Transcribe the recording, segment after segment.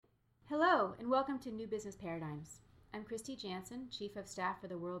Hello, and welcome to New Business Paradigms. I'm Christy Jansen, Chief of Staff for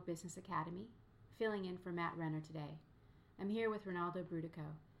the World Business Academy, filling in for Matt Renner today. I'm here with Ronaldo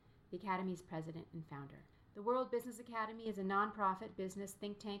Brudico, the Academy's president and founder. The World Business Academy is a nonprofit business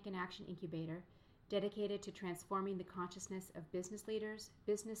think tank and action incubator dedicated to transforming the consciousness of business leaders,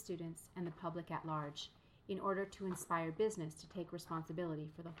 business students, and the public at large in order to inspire business to take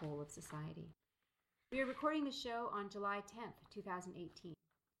responsibility for the whole of society. We are recording the show on July 10th, 2018.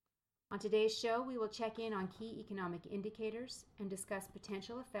 On today's show, we will check in on key economic indicators and discuss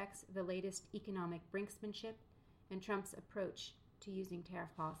potential effects of the latest economic Brinkmanship and Trump's approach to using tariff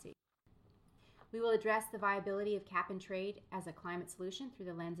policy. We will address the viability of cap and trade as a climate solution through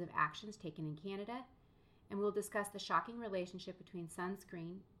the lens of actions taken in Canada, and we'll discuss the shocking relationship between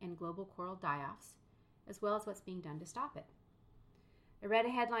sunscreen and global coral die-offs, as well as what's being done to stop it. I read a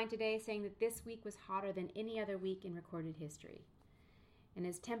headline today saying that this week was hotter than any other week in recorded history. And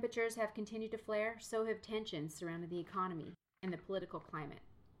as temperatures have continued to flare, so have tensions surrounding the economy and the political climate.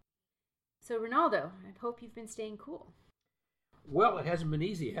 So, Ronaldo, I hope you've been staying cool. Well, it hasn't been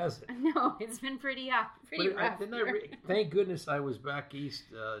easy, has it? No, it's been pretty rough. Thank goodness I was back east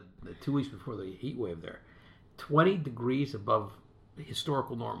 2 weeks before the heat wave there. 20 degrees above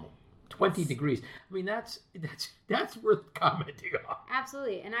historical normal. 20 degrees. I mean, that's worth commenting on.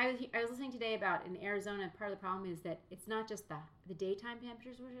 Absolutely. And I was listening today about in Arizona, part of the problem is that it's not just the daytime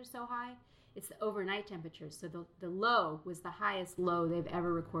temperatures which are so high, it's the overnight temperatures. So the low was the highest low they've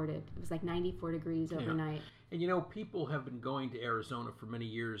ever recorded. It was like 94 degrees overnight. Yeah. And you know, people have been going to Arizona for many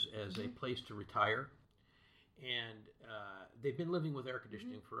years as a place to retire. And they've been living with air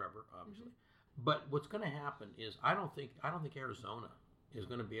conditioning forever, obviously. But what's going to happen is I don't think Arizona is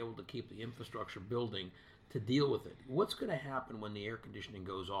going to be able to keep the infrastructure building to deal with it. What's going to happen when the air conditioning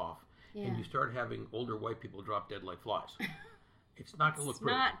goes off and you start having older white people drop dead like flies? It's not going to look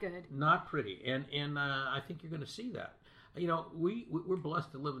pretty. Not good. Not pretty. And I think you're going to see that. You know, we're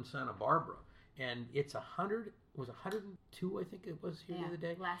blessed to live in Santa Barbara, and it's 102, I think it was here the other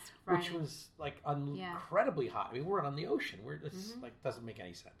day, last Friday, which was like incredibly hot. I mean, we're on the ocean. It's like doesn't make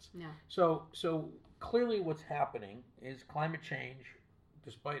any sense. No. So clearly, what's happening is climate change,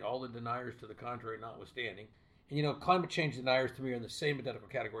 despite all the deniers to the contrary notwithstanding. And you know, climate change deniers to me are in the same identical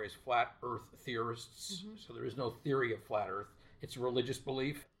category as flat Earth theorists. So there is no theory of flat Earth. It's a religious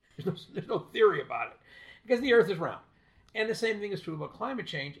belief. There's no theory about it because the Earth is round. And the same thing is true about climate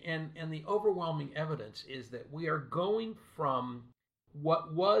change. And the overwhelming evidence is that we are going from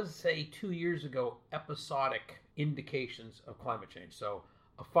what was, say, 2 years ago, episodic indications of climate change. So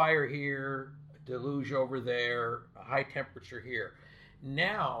a fire here, a deluge over there, a high temperature here.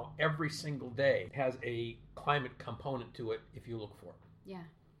 Now, every single day has a climate component to it if you look for it.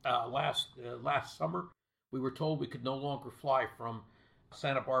 Yeah. Last summer, we were told we could no longer fly from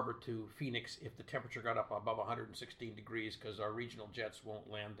Santa Barbara to Phoenix if the temperature got up above 116 degrees because our regional jets won't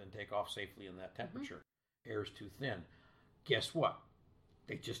land and take off safely in that temperature. Air is too thin. Guess what?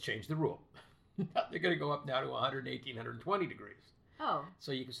 They just changed the rule. They're going to go up now to 118, 120 degrees. Oh.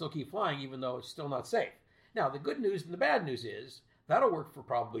 So you can still keep flying even though it's still not safe. Now, the good news and the bad news is that'll work for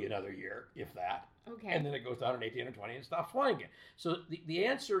probably another year, if that. Okay. And then it goes to 118, 120 and stops flying again. So the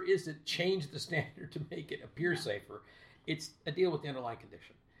answer isn't change the standard to make it appear safer. It's a deal with the underlying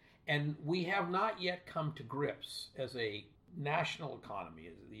condition. And we have not yet come to grips as a national economy,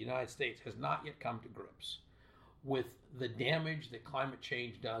 as the United States has not yet come to grips with the damage that climate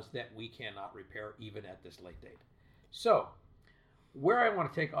change does that we cannot repair even at this late date. So where I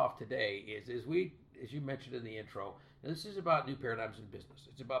want to take off today is as you mentioned in the intro, this is about new paradigms in business.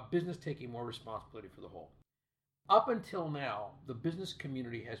 It's about business taking more responsibility for the whole. Up until now, the business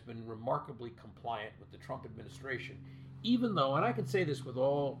community has been remarkably compliant with the Trump administration, even though, and I can say this with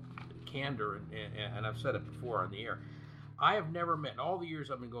all candor, and I've said it before on the air, I have never met, in all the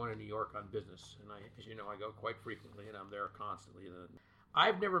years I've been going to New York on business, and as you know, I go quite frequently, and I'm there constantly.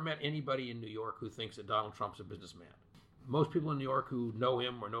 I've never met anybody in New York who thinks that Donald Trump's a businessman. Most people in New York who know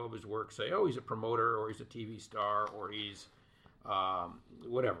him or know of his work say, oh, he's a promoter, or he's a TV star, or he's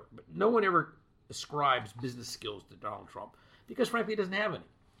whatever. But no one ever ascribes business skills to Donald Trump because, frankly, he doesn't have any.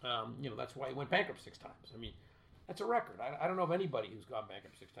 That's why he went bankrupt 6 times. I mean, that's a record. I don't know of anybody who's gone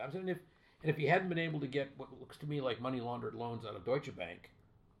bankrupt 6 times. And if he hadn't been able to get what looks to me like money laundered loans out of Deutsche Bank,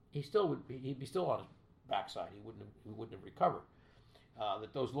 he'd be still on his backside. He wouldn't have recovered.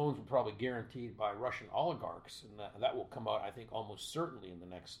 That those loans were probably guaranteed by Russian oligarchs, and that will come out, I think, almost certainly in the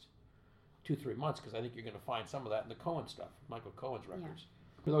next 2-3 months, because I think you're going to find some of that in the Cohen stuff, Michael Cohen's records.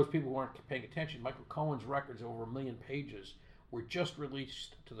 Yeah. For those people who aren't paying attention, Michael Cohen's records, over 1 million pages, were just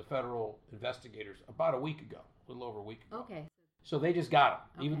released to the federal investigators about a week ago, a little over a week ago. Okay. So they just got them.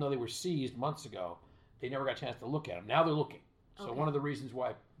 Okay. Even though they were seized months ago, they never got a chance to look at them. Now they're looking. So one of the reasons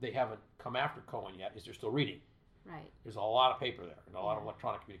why they haven't come after Cohen yet is they're still reading. Right. There's a lot of paper there and a lot of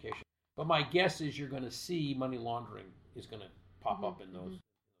electronic communication. But my guess is you're going to see money laundering is going to pop up in those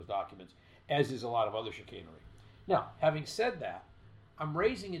documents, as is a lot of other chicanery. Now, having said that, I'm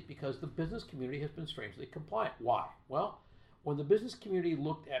raising it because the business community has been strangely compliant. Why? Well, when the business community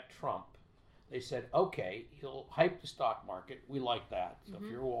looked at Trump, they said, okay, he'll hype the stock market. We like that. So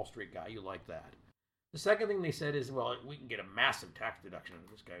if you're a Wall Street guy, you like that. The second thing they said is, well, we can get a massive tax deduction out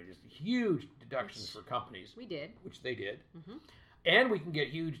of this guy, just huge deductions for companies. We did. Which they did. And we can get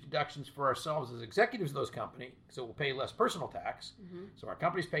huge deductions for ourselves as executives of those companies, so we'll pay less personal tax. So our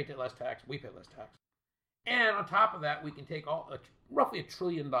companies pay less tax, we pay less tax. And on top of that, we can take roughly $1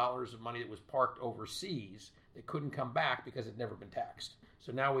 trillion of money that was parked overseas that couldn't come back because it had never been taxed.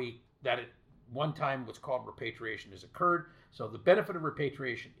 So now at one time what's called repatriation has occurred. So the benefit of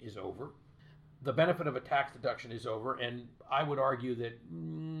repatriation is over. The benefit of a tax deduction is over. And I would argue that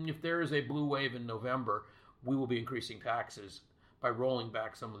if there is a blue wave in November, we will be increasing taxes by rolling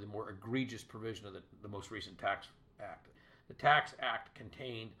back some of the more egregious provision of the most recent Tax Act. The Tax Act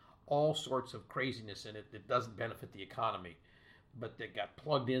contained all sorts of craziness in it that doesn't benefit the economy, but that got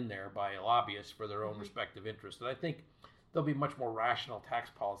plugged in there by lobbyists for their own respective interests. And I think there'll be much more rational tax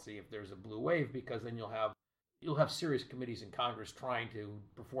policy if there's a blue wave, because then you'll have serious committees in Congress trying to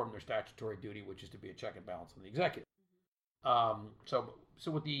perform their statutory duty, which is to be a check and balance on the executive. So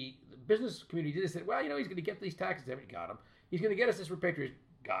what the business community did is said, well, he's going to get these taxes. Haven't got them. He's going to get us this repatriation.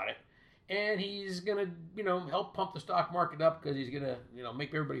 Got it. And he's going to, help pump the stock market up because he's going to,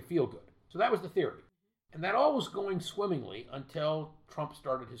 make everybody feel good. So that was the theory. And that all was going swimmingly until Trump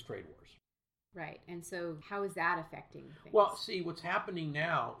started his trade wars. Right. And so how is that affecting things? Well, see, what's happening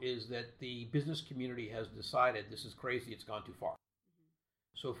now is that the business community has decided this is crazy. It's gone too far.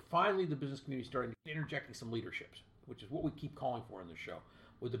 So finally, the business community is starting to interjecting some leaderships, which is what we keep calling for in this show.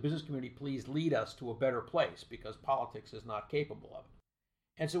 Would the business community please lead us to a better place, because politics is not capable of it.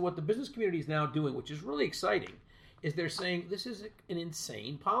 And so what the business community is now doing, which is really exciting, is they're saying this is an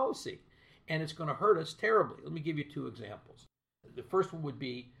insane policy and it's going to hurt us terribly. Let me give you two examples. The first one would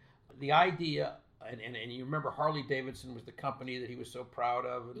be the idea, and you remember Harley Davidson was the company that he was so proud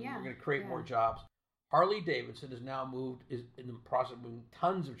of, and we're going to create more jobs. Harley Davidson has now is in the process of moving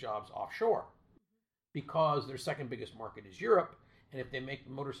tons of jobs offshore because their second biggest market is Europe. And if they make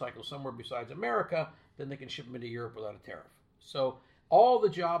the motorcycles somewhere besides America, then they can ship them into Europe without a tariff. So all the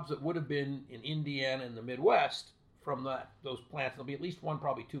jobs that would have been in Indiana and the Midwest from those plants, there'll be at least one,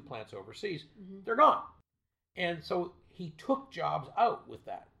 probably two plants overseas, they're gone. And so he took jobs out with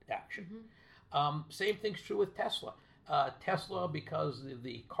that action. Same thing's true with Tesla. Tesla, because of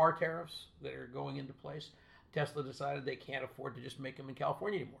the car tariffs that are going into place, Tesla decided they can't afford to just make them in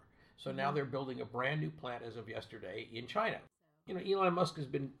California anymore. So now they're building a brand new plant as of yesterday in China. Elon Musk has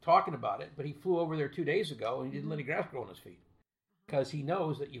been talking about it, but he flew over there 2 days ago and he didn't let any grass grow on his feet because he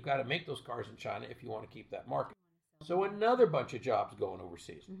knows that you've got to make those cars in China if you want to keep that market. So another bunch of jobs going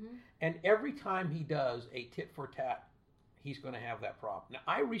overseas. And every time he does a tit for tat, he's going to have that problem. Now,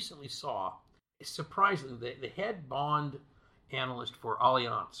 I recently saw, surprisingly, the head bond analyst for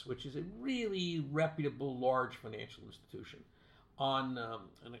Allianz, which is a really reputable, large financial institution,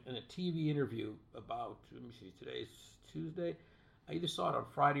 in a TV interview about, let me see, today's Tuesday. I either saw it on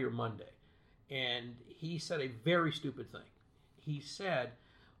Friday or Monday. And he said a very stupid thing. He said,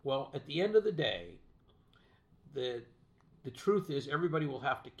 well, at the end of the day, the truth is everybody will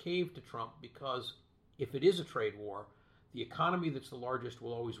have to cave to Trump because if it is a trade war, the economy that's the largest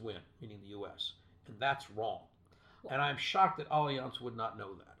will always win, meaning the U.S. And that's wrong. Well, and I'm shocked that Allianz would not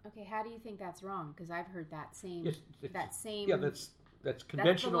know that. Okay, how do you think that's wrong? Because I've heard that same... Yeah, that's conventional.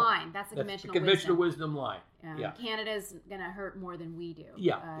 That's the line. That's the conventional wisdom line. Canada's going to hurt more than we do.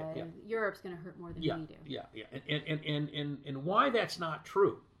 Europe's going to hurt more than we do. And why that's not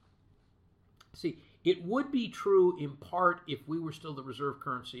true. See, it would be true in part if we were still the reserve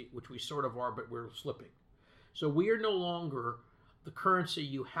currency, which we sort of are, but we're slipping. So we are no longer the currency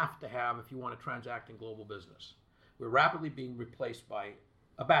you have to have if you want to transact in global business. We're rapidly being replaced by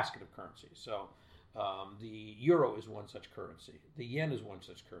a basket of currencies. So the euro is one such currency. The yen is one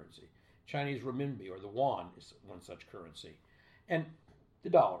such currency. Chinese renminbi or the yuan is one such currency. And the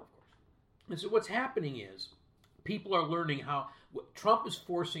dollar, of course. And so what's happening is people are learning Trump is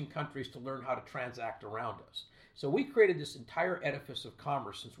forcing countries to learn how to transact around us. So we created this entire edifice of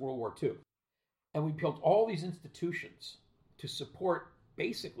commerce since World War II. And we built all these institutions to support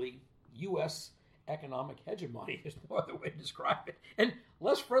basically U.S. economic hegemony. There's no other way to describe it. And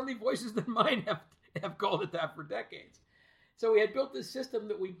less friendly voices than mine have called it that for decades. So he had built this system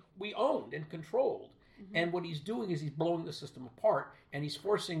that we owned and controlled. And what he's doing is he's blowing the system apart, and he's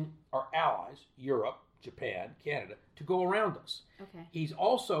forcing our allies, Europe, Japan, Canada, to go around us. Okay. He's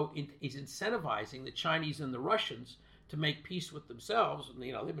also he's incentivizing the Chinese and the Russians to make peace with themselves. And,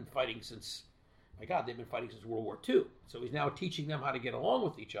 they've been fighting since, World War II. So he's now teaching them how to get along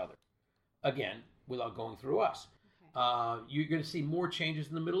with each other, again, without going through us. Okay. You're going to see more changes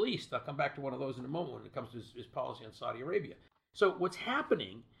in the Middle East. I'll come back to one of those in a moment when it comes to his policy on Saudi Arabia. So what's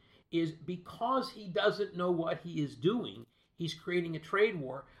happening is because he doesn't know what he is doing, he's creating a trade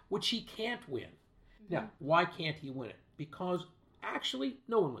war, which he can't win. Now, why can't he win it? Because actually,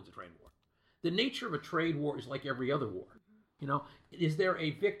 no one wins a trade war. The nature of a trade war is like every other war. Is there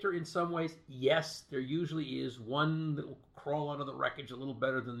a victor in some ways? Yes, there usually is. One that will crawl out of the wreckage a little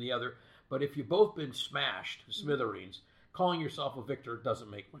better than the other. But if you've both been smashed to smithereens, calling yourself a victor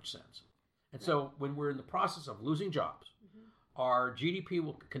doesn't make much sense. And so when we're in the process of losing jobs, our GDP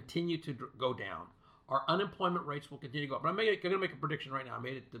will continue to go down. Our unemployment rates will continue to go up. But I'm going to make a prediction right now. I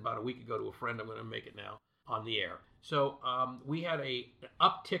made it about a week ago to a friend. I'm going to make it now on the air. So we had an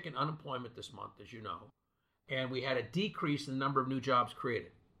uptick in unemployment this month, as you know. And we had a decrease in the number of new jobs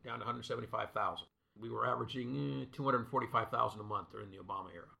created, down to 175,000. We were averaging 245,000 a month during the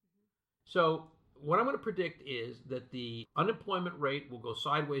Obama era. So what I'm going to predict is that the unemployment rate will go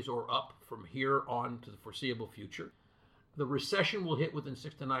sideways or up from here on to the foreseeable future. The recession will hit within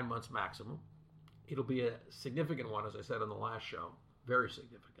 6 to 9 months maximum. It'll be a significant one, as I said on the last show, very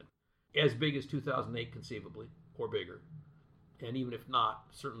significant. As big as 2008 conceivably, or bigger. And even if not,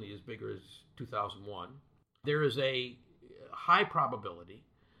 certainly as big as 2001. There is a high probability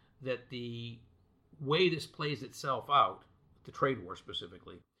that the way this plays itself out, the trade war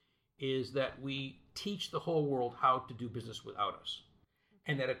specifically, is that we teach the whole world how to do business without us.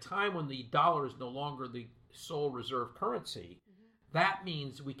 And at a time when the dollar is no longer the sole reserve currency, that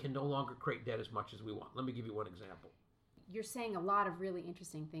means we can no longer create debt as much as we want. Let me give you one example. You're saying a lot of really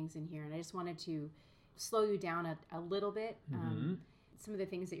interesting things in here, and I just wanted to slow you down a little bit. Some of the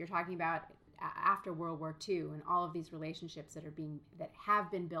things that you're talking about after World War II and all of these relationships that have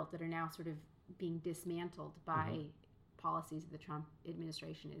been built that are now sort of being dismantled by policies that the Trump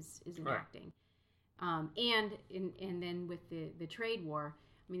administration is enacting. And then with the trade war,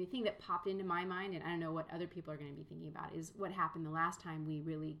 I mean, the thing that popped into my mind, and I don't know what other people are going to be thinking about, is what happened the last time we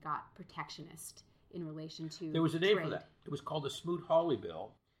really got protectionist in relation to There was a name trade. for that. It was called the Smoot-Hawley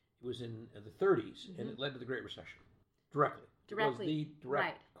Bill. It was in the 30s, and it led to the Great Recession. Directly. It was the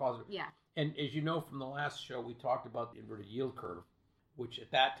direct cause of it. Yeah. And as you know from the last show, we talked about the inverted yield curve, which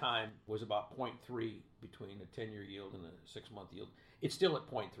at that time was about 0.3 between a 10-year yield and a 6-month yield. It's still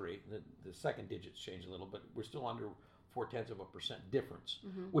at 0.3. The second digits change a little, but we're still under 0.4% difference,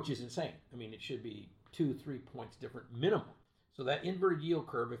 which is insane. I mean, it should be 2-3 points different minimum. So that inverted yield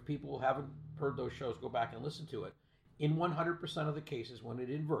curve, if people haven't heard those shows, go back and listen to it. In 100% of the cases, when it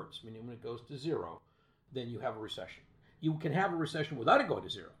inverts, meaning when it goes to zero, then you have a recession. You can have a recession without it going to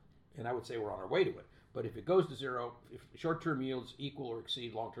zero, and I would say we're on our way to it. But if it goes to zero, if short-term yields equal or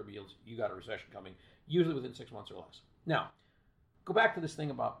exceed long-term yields, you got a recession coming, usually within 6 months or less. Now, go back to this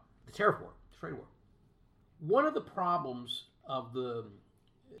thing about the tariff war, the trade war. One of the problems of the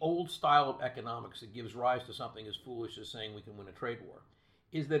old style of economics that gives rise to something as foolish as saying we can win a trade war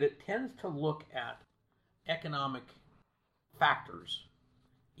is that it tends to look at economic factors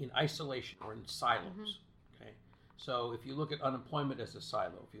in isolation or in silos. Okay, so if you look at unemployment as a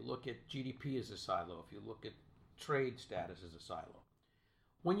silo, if you look at GDP as a silo, if you look at trade status as a silo,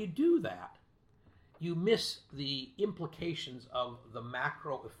 when you do that, you miss the implications of the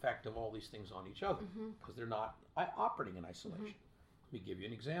macro effect of all these things on each other because they're not operating in isolation. Let me give you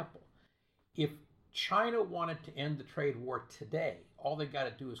an example. If China wanted to end the trade war today, all they got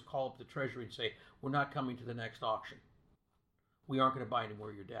to do is call up the Treasury and say, we're not coming to the next auction. We aren't going to buy any more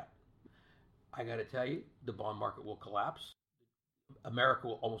of your debt. I got to tell you, the bond market will collapse. America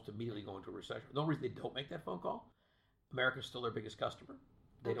will almost immediately go into a recession. The only reason they don't make that phone call, America's still their biggest customer.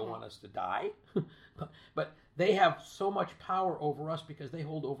 They don't want us to die. But they have so much power over us because they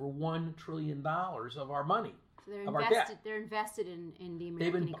hold over $1 trillion of our money. So they're invested in the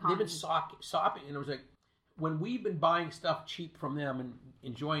American economy. They've been sopping. And it was like, when we've been buying stuff cheap from them and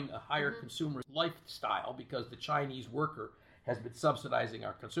enjoying a higher consumer lifestyle because the Chinese worker has been subsidizing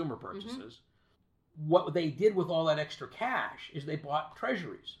our consumer purchases, what they did with all that extra cash is they bought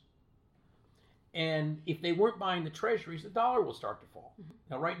treasuries. And if they weren't buying the treasuries, the dollar will start to fall.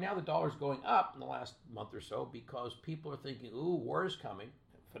 Now, right now, the dollar's going up in the last month or so because people are thinking, ooh, war is coming,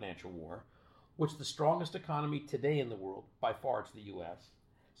 financial war. What's the strongest economy today in the world? By far, it's the U.S.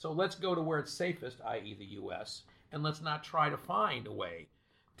 So let's go to where it's safest, i.e. the U.S., and let's not try to find a way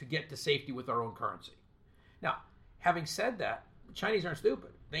to get to safety with our own currency. Now, having said that, the Chinese aren't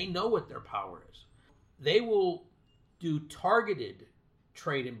stupid. They know what their power is. They will do targeted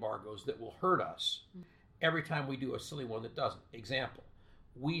trade embargoes that will hurt us every time we do a silly one that doesn't. Example,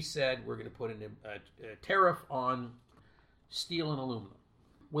 we said we're going to put in a tariff on steel and aluminum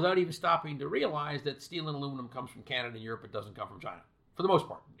without even stopping to realize that steel and aluminum comes from Canada and Europe. It doesn't come from China, for the most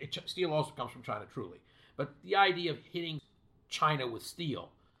part. Steel also comes from China, truly. But the idea of hitting China with steel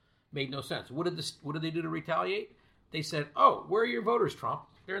made no sense. What did they do to retaliate? They said, oh, where are your voters, Trump?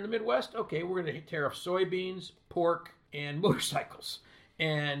 They're in the Midwest? Okay, we're going to tariff soybeans, pork, and motorcycles.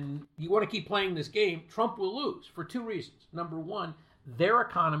 And you want to keep playing this game, Trump will lose for two reasons. Number one, their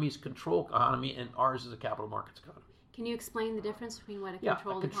economy is a control economy, and ours is a capital markets economy. Can you explain the difference between what a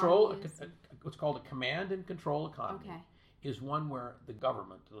controlled economy is? What's called a command and control economy is one where the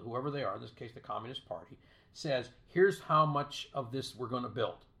government, whoever they are, in this case the Communist Party, says, here's how much of this we're going to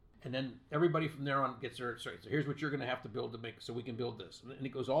build. And then everybody from there on gets their, so here's what you're going to have to build to make, so we can build this. And it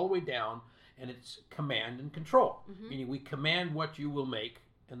goes all the way down, and it's command and control. Meaning we command what you will make,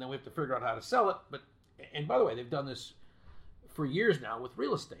 and then we have to figure out how to sell it. And by the way, they've done this for years now with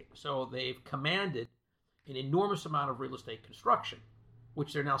real estate. So they've commanded an enormous amount of real estate construction,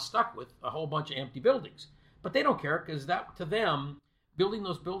 which they're now stuck with a whole bunch of empty buildings. But they don't care, because that, to them, building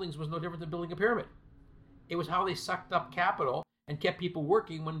those buildings was no different than building a pyramid. It was how they sucked up capital and kept people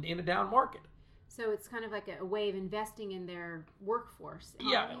working when in a down market. So it's kind of like a way of investing in their workforce.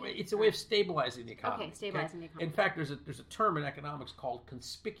 Yeah, it's a way of stabilizing the economy. Okay, stabilizing the economy. In fact, there's a term in economics called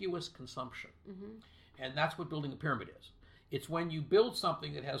conspicuous consumption. And that's what building a pyramid is. It's when you build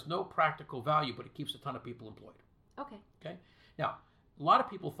something that has no practical value, but it keeps a ton of people employed. Okay. Now, a lot of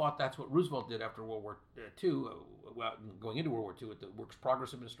people thought that's what Roosevelt did after World War II, going into World War II with the Works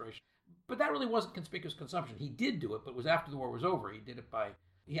Progress Administration. But that really wasn't conspicuous consumption. He did do it, but it was after the war was over.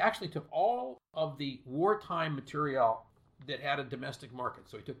 He actually took all of the wartime material that had a domestic market.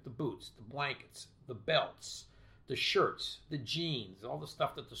 So he took the boots, the blankets, the belts, the shirts, the jeans, all the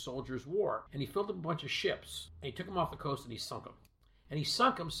stuff that the soldiers wore, and he filled up a bunch of ships, and he took them off the coast and he sunk them. And he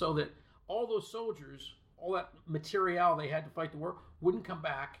sunk them so that all those soldiers, all that material they had to fight the war, wouldn't come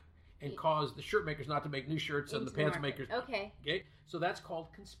back and cause the shirt makers not to make new shirts and the pants makers. Okay. So that's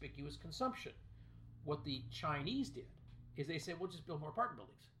called conspicuous consumption. What the Chinese did is they said, we'll just build more apartment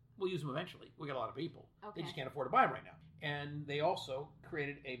buildings. We'll use them eventually. We got a lot of people. They just can't afford to buy them right now. And they also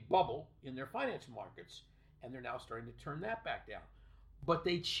created a bubble in their financial markets, and they're now starting to turn that back down. But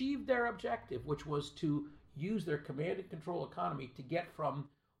they achieved their objective, which was to use their command and control economy to get from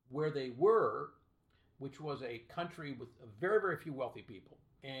where they were, which was a country with very, very few wealthy people,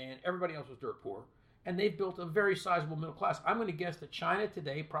 and everybody else was dirt poor, and they've built a very sizable middle class. I'm going to guess that China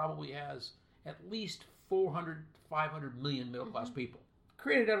today probably has at least 400, 500 million middle class people,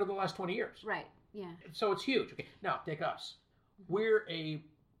 created out of the last 20 years. Right, yeah. So it's huge. Okay, now take us. We're a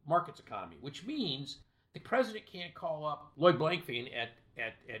markets economy, which means the president can't call up Lloyd Blankfein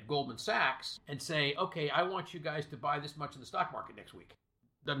at Goldman Sachs and say, okay, I want you guys to buy this much in the stock market next week.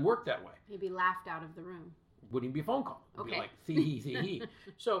 Doesn't work that way. He'd be laughed out of the room. Wouldn't even be a phone call. It'd be like, thee.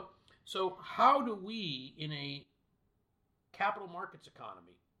 So how do we, in a capital markets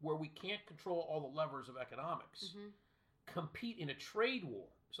economy, where we can't control all the levers of economics, compete in a trade war?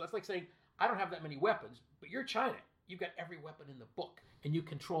 So that's like saying, I don't have that many weapons, but you're China. You've got every weapon in the book, and you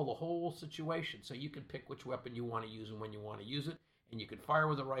control the whole situation. So you can pick which weapon you want to use and when you want to use it, and you can fire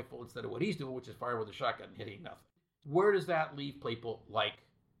with a rifle instead of what he's doing, which is fire with a shotgun and hitting nothing. Where does that leave people like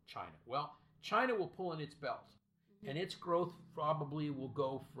China? Well, China will pull in its belt, and its growth probably will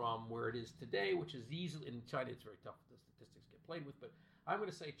go from where it is today, which is easily, in China it's very tough, the statistics get played with, but I'm going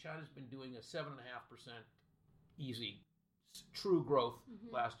to say China's been doing a 7.5% easy, true growth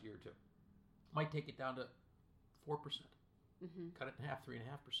last year or two. Might take it down to 4%. Cut it in half, 3.5%.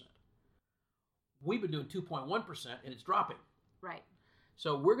 We've been doing 2.1%, and it's dropping. Right.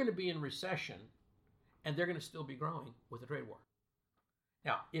 So we're going to be in recession, and they're going to still be growing with a trade war.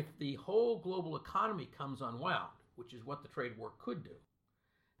 Now, if the whole global economy comes unwound, which is what the trade war could do,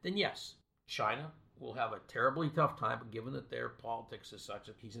 then yes, China will have a terribly tough time, given that their politics is such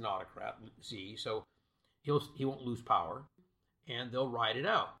that he's an autocrat, so he won't lose power, and they'll ride it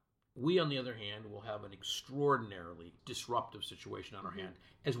out. We, on the other hand, will have an extraordinarily disruptive situation on our hand,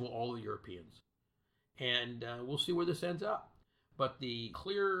 as will all the Europeans. And we'll see where this ends up. But the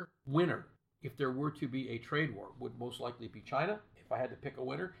clear winner, if there were to be a trade war, would most likely be China, if I had to pick a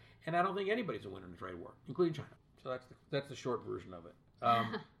winner. And I don't think anybody's a winner in a trade war, including China. So that's the short version of it.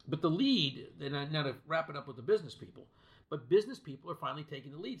 But the lead, now to wrap it up with the business people, but business people are finally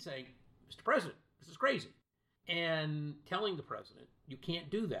taking the lead, saying, Mr. President, this is crazy. and telling the president, you can't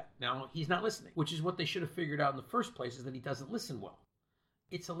do that. Now, he's not listening, which is what they should have figured out in the first place, is that he doesn't listen well.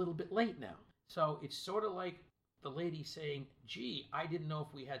 It's a little bit late now. So it's sort of like the lady saying, gee, I didn't know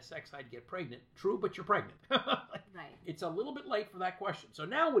if we had sex, I'd get pregnant. True, but you're pregnant. Right. It's a little bit late for that question. So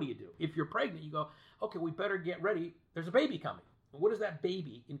now what do you do? If you're pregnant, you go, okay, we better get ready. There's a baby coming. And what does that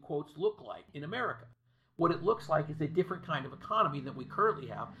baby, in quotes, look like in America? What it looks like is a different kind of economy than we currently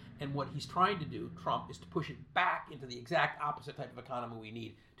have. And what he's trying to do, Trump, is to push it back into the exact opposite type of economy we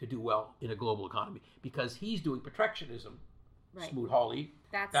need to do well in a global economy. Because he's doing protectionism, right. Smoot-Hawley.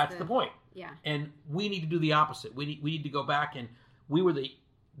 That's the point. Yeah. And we need to do the opposite. We need to go back, and we were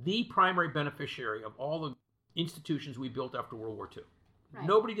the primary beneficiary of all the institutions we built after World War II. Right.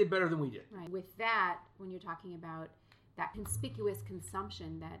 Nobody did better than we did. Right. With that, when you're talking about that conspicuous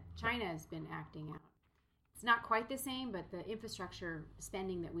consumption that China has been acting out, it's not quite the same, but the infrastructure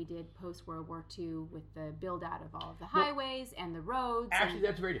spending that we did post-World War II with the build-out of all of the highways and the roads. Actually,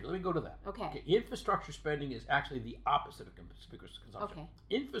 that's very different. Let me go to that. Okay. Infrastructure spending is actually the opposite of conspicuous consumption. Okay.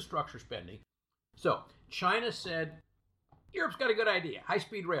 Infrastructure spending. So China said, Europe's got a good idea.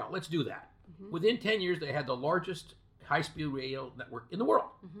 High-speed rail. Let's do that. Mm-hmm. Within 10 years, they had the largest high-speed rail network in the world,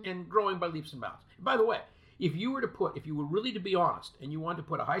 mm-hmm. and growing by leaps and bounds. And by the way, if you were really to be honest, and you wanted to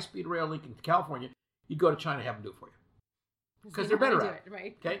put a high-speed rail link into California, you'd go to China and have them do it for you. Because they're better at it.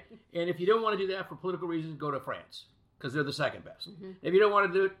 Right? Okay? And if you don't want to do that for political reasons, go to France, because they're the second best. Mm-hmm. If you don't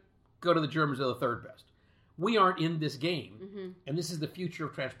want to do it, go to the Germans, they're the third best. We aren't in this game, mm-hmm. and this is the future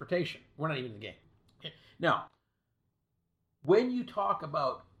of transportation. We're not even in the game. Okay? Now, when you talk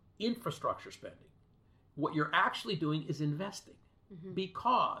about infrastructure spending, what you're actually doing is investing. Mm-hmm.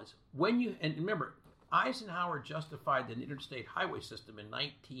 Because and remember, Eisenhower justified the interstate highway system in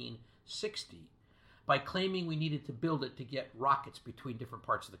 1960 by claiming we needed to build it to get rockets between different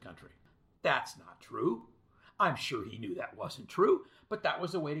parts of the country. That's not true. I'm sure he knew that wasn't true, but that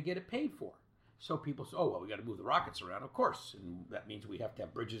was a way to get it paid for. So people say, oh, well, we got to move the rockets around, of course, and that means we have to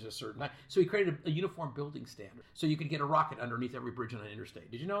have bridges a certain height. So he created a uniform building standard so you could get a rocket underneath every bridge on an interstate.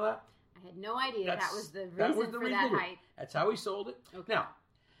 Did you know that? I had no idea that was the reason for that height. That's how he sold it. Okay. Now,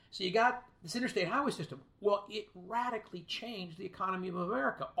 so you got this interstate highway system. Well, it radically changed the economy of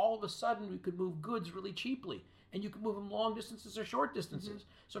America. All of a sudden, we could move goods really cheaply, and you could move them long distances or short distances.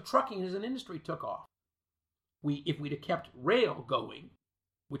 Mm-hmm. So trucking as an industry took off. If we'd have kept rail going,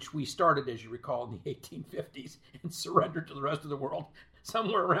 which we started, as you recall, in the 1850s and surrendered to the rest of the world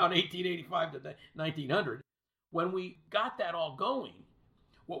somewhere around 1885 to 1900, when we got that all going,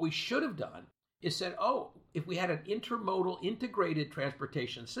 what we should have done is said, oh, if we had an intermodal integrated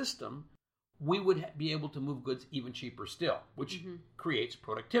transportation system, we would be able to move goods even cheaper still, which mm-hmm. creates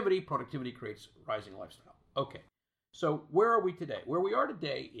productivity. Productivity creates rising lifestyle. Okay, so where are we today? Where we are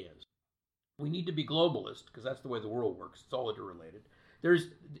today is we need to be globalist, because that's the way the world works. It's all interrelated.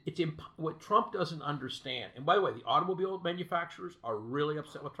 What Trump doesn't understand, and by the way, the automobile manufacturers are really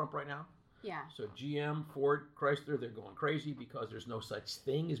upset with Trump right now. Yeah. So GM, Ford, Chrysler, they're going crazy because there's no such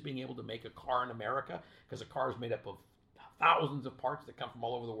thing as being able to make a car in America, because a car is made up of thousands of parts that come from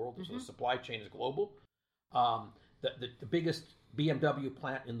all over the world, mm-hmm. so the supply chain is global. The biggest BMW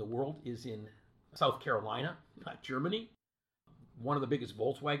plant in the world is in South Carolina, not Germany. One of the biggest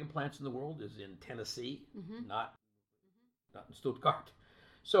Volkswagen plants in the world is in Tennessee, mm-hmm. not in Stuttgart.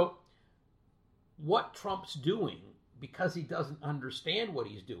 So what Trump's doing, because he doesn't understand what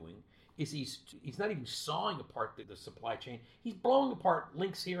he's doing, is he's not even sawing apart the supply chain. He's blowing apart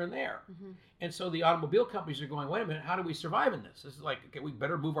links here and there. Mm-hmm. And so the automobile companies are going, wait a minute, how do we survive in this? This is like, okay, we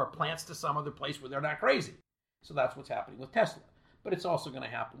better move our plants to some other place where they're not crazy. So that's what's happening with Tesla. But it's also going to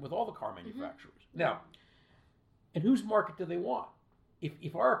happen with all the car manufacturers. Mm-hmm. Now, and whose market do they want?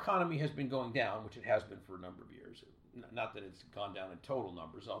 If our economy has been going down, which it has been for a number of years, not that it's gone down in total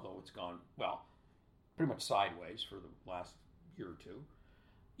numbers, although it's gone, well, pretty much sideways for the last year or two,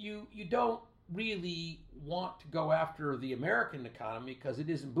 you don't really want to go after the American economy because it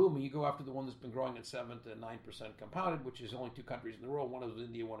isn't booming. You go after the one that's been growing at 7 to 9% compounded, which is only two countries in the world. One is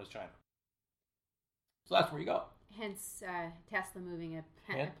India, one is China. So that's where you go. Hence Tesla moving a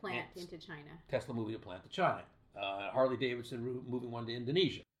plant into China. Tesla moving a plant to China. Harley Davidson moving one to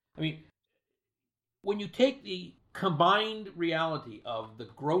Indonesia. I mean, when you take the combined reality of the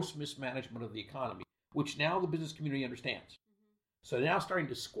gross mismanagement of the economy, which now the business community understands, so they're now starting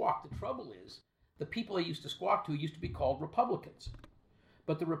to squawk. The trouble is, the people they used to squawk to used to be called Republicans.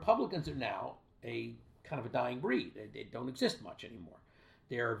 But the Republicans are now a kind of a dying breed. They don't exist much anymore.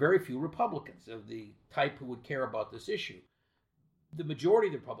 There are very few Republicans of the type who would care about this issue. The majority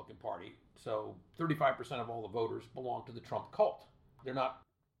of the Republican Party, so 35% of all the voters, belong to the Trump cult. They're not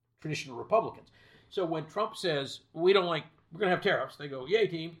traditional Republicans. So when Trump says, we're going to have tariffs, they go, yay,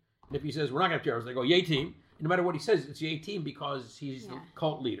 team. And if he says, we're not going to have tariffs, they go, yay, team. And no matter what he says, it's yay, team, because he's the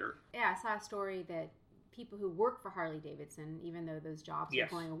cult leader. Yeah, I saw a story that people who work for Harley Davidson, even though those jobs are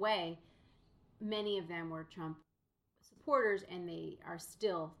going away, many of them were Trump supporters, and they are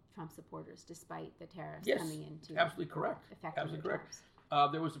still Trump supporters despite the tariffs coming into absolutely correct. Absolutely correct.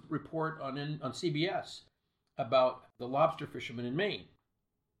 There was a report on CBS about the lobster fishermen in Maine,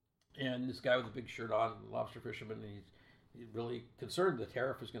 and this guy with a big shirt on, lobster fisherman, and he's really concerned the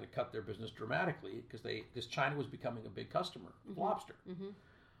tariff is going to cut their business dramatically because China was becoming a big customer of lobster,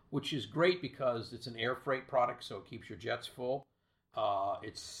 which is great because it's an air freight product, so it keeps your jets full.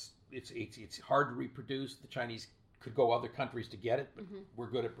 It's hard to reproduce. The Chinese could go other countries to get it, but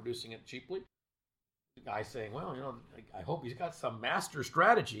we're good at producing it cheaply. The guy saying, well, I hope he's got some master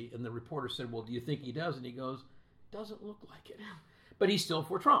strategy. And the reporter said, well, do you think he does? And he goes, doesn't look like it. But he's still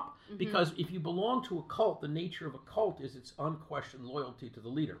for Trump. Because if you belong to a cult, the nature of a cult is its unquestioned loyalty to the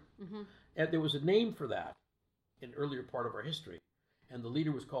leader. And there was a name for that in an earlier part of our history. And the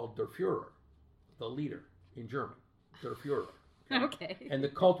leader was called Der Führer, the leader in German, Der Führer. Okay. And the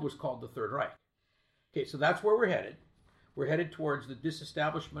cult was called the Third Reich. Okay, so that's where we're headed. We're headed towards the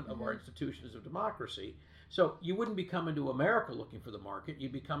disestablishment of our institutions of democracy. So you wouldn't be coming to America looking for the market.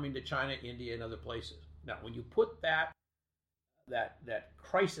 You'd be coming to China, India, and other places. Now, when you put that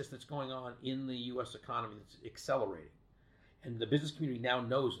crisis that's going on in the U.S. economy that's accelerating, and the business community now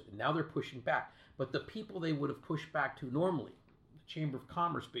knows it, and now they're pushing back. But the people they would have pushed back to normally, the Chamber of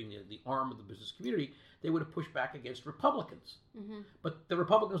Commerce being the arm of the business community, they would have pushed back against Republicans. But the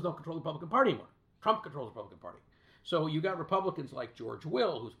Republicans don't control the Republican Party anymore. Trump controls the Republican Party. So you got Republicans like George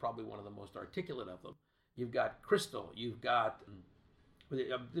Will, who's probably one of the most articulate of them. You've got Kristol. You've got,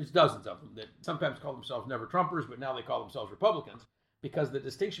 there's dozens of them that sometimes call themselves never Trumpers, but now they call themselves Republicans, because the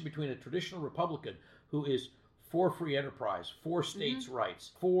distinction between a traditional Republican who is for free enterprise, for states'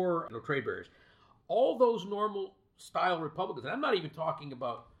 rights, for trade barriers, all those normal style Republicans, and I'm not even talking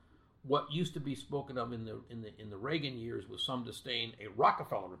about what used to be spoken of in the Reagan years with some disdain, a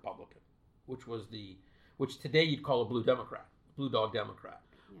Rockefeller Republican, which today you'd call a blue Democrat, blue dog Democrat.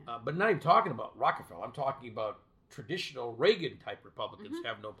 Yeah. But not even talking about Rockefeller. I'm talking about traditional Reagan-type Republicans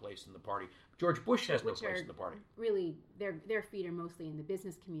have no place in the party. George Bush has no place in the party. Really, their feet are mostly in the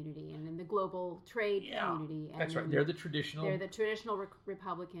business community and in the global trade community. And that's right. They're the traditional. They're the traditional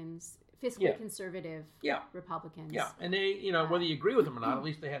Republicans, fiscally conservative Republicans. Yeah, and they, whether you agree with them or not, at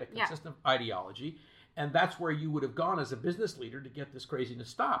least they had a consistent ideology, and that's where you would have gone as a business leader to get this craziness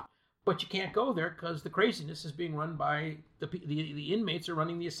stopped. But you can't go there because the craziness is being run by the inmates are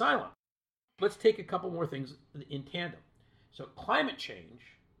running the asylum. Let's take a couple more things in tandem. So climate change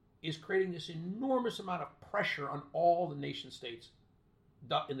is creating this enormous amount of pressure on all the nation states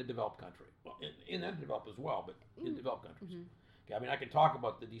in the developed country. Well, in undeveloped as well, but in developed countries. Okay, I mean, I can talk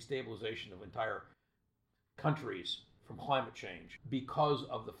about the destabilization of entire countries from climate change because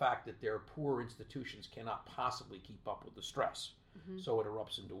of the fact that their poor institutions cannot possibly keep up with the stress. So it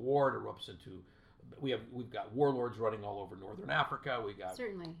erupts into war. It erupts into we've got warlords running all over northern Africa. We got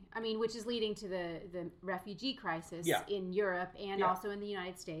certainly. I mean, which is leading to the refugee crisis in Europe and also in the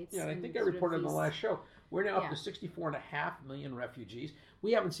United States. Yeah, and I think I reported on the last show. We're now up to 64.5 million refugees.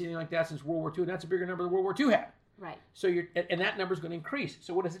 We haven't seen anything like that since World War II, and that's a bigger number than World War II had. Right. So and that number is going to increase.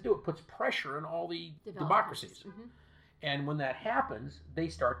 So what does it do? It puts pressure on all the democracies. And when that happens, they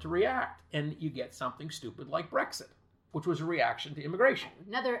start to react, and you get something stupid like Brexit, which was a reaction to immigration.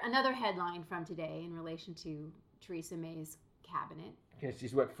 Another headline from today in relation to Theresa May's cabinet. Okay,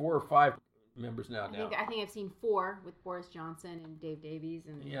 she's 4 or 5 members now. I think I've seen 4 with Boris Johnson and Dave Davies,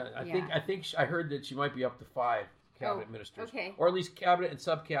 and I think I heard that she might be up to 5 cabinet ministers, okay, or at least cabinet and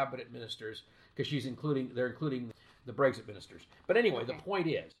sub-cabinet ministers, because they're including the Brexit ministers. But anyway, the point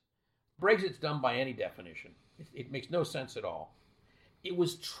is, Brexit's done by any definition. It makes no sense at all. It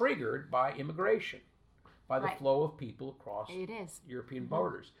was triggered by immigration. By the flow of people across European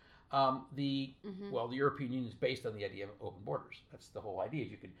borders. The European Union is based on the idea of open borders. That's the whole idea.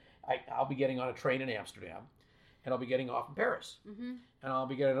 I'll be getting on a train in Amsterdam, and I'll be getting off in Paris. And I'll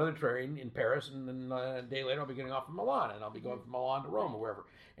be getting another train in Paris, and then a day later I'll be getting off in Milan, and I'll be going from Milan to Rome or wherever.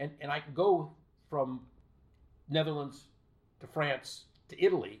 And I can go from Netherlands to France to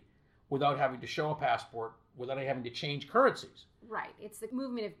Italy without having to show a passport, without having to change currencies. Right. It's the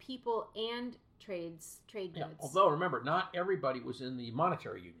movement of people and trade goods. Although, remember, not everybody was in the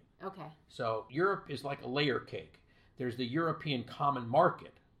monetary union. Okay. So Europe is like a layer cake. There's the European common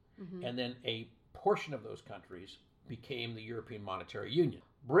market, and then a portion of those countries became the European monetary union.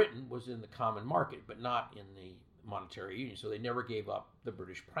 Britain was in the common market, but not in the monetary union, so they never gave up the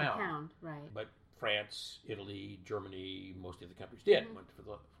British pound. Right. But France, Italy, Germany, most of the countries did, went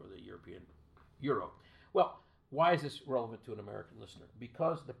for the European euro. Well, why is this relevant to an American listener?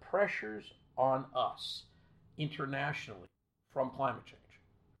 Because the pressures on us internationally from climate change,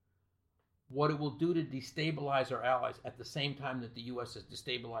 what it will do to destabilize our allies at the same time that the U.S. is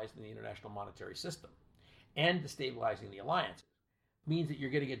destabilizing the international monetary system and destabilizing the alliances, means that you're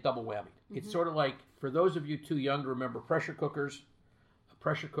going to get double whammy. It's sort of like, for those of you too young to remember pressure cookers, a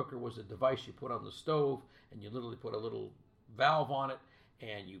pressure cooker was a device you put on the stove, and you literally put a little valve on it,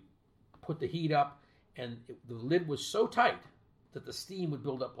 and you put the heat up, and the lid was so tight that the steam would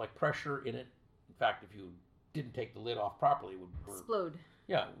build up like pressure in it. In fact, if you didn't take the lid off properly, it would explode.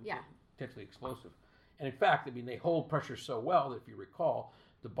 Yeah. Potentially explosive. And in fact, I mean, they hold pressure so well that if you recall,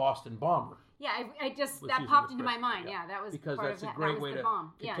 the Boston bomber. Yeah, I just, that popped into my mind. Yeah, that was because part that's of a great way to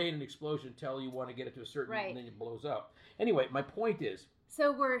bomb. contain an explosion until you want to get it to a certain, and then it blows up. Anyway, my point is.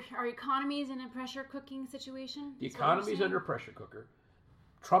 So our economy is in a pressure cooking situation? The economy is under a pressure cooker.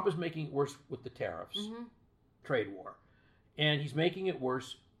 Trump is making it worse with the tariffs, trade war. And he's making it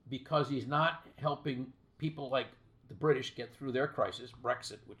worse because he's not helping people like the British get through their crisis,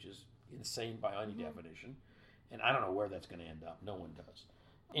 Brexit, which is insane by any definition. And I don't know where that's going to end up. No one does.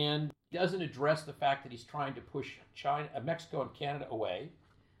 And doesn't address the fact that he's trying to push Mexico and Canada away.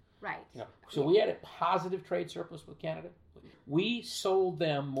 Right. So we had a positive trade surplus with Canada. We sold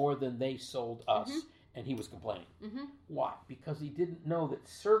them more than they sold us, and he was complaining. Why? Because he didn't know that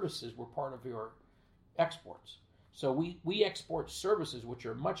services were part of your exports. So we export services which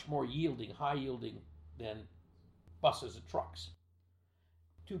are much more high yielding than buses and trucks.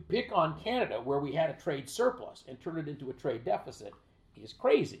 To pick on Canada, where we had a trade surplus, and turn it into a trade deficit is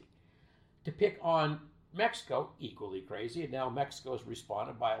crazy. To pick on Mexico, equally crazy, and now Mexico has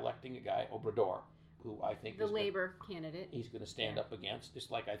responded by electing a guy, Obrador, who I think the Labor candidate. He's going to stand up against,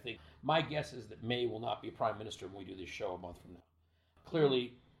 just like I think. My guess is that May will not be prime minister when we do this show a month from now.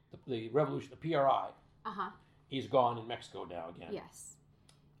 Clearly, the revolution, the PRI, is gone in Mexico now again. Yes.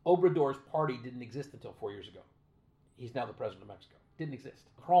 Obrador's party didn't exist until 4 years ago. He's now the president of Mexico. Didn't exist.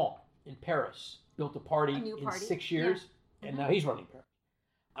 Macron in Paris built a party in 6 years, and now he's running Paris.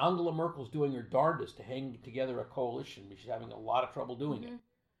 Angela Merkel's doing her darndest to hang together a coalition, but she's having a lot of trouble doing it.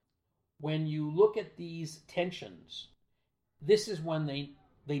 When you look at these tensions, this is when they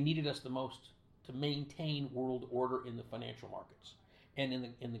needed us the most to maintain world order in the financial markets and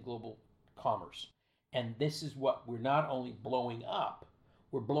in the global commerce. And this is what we're not only blowing up,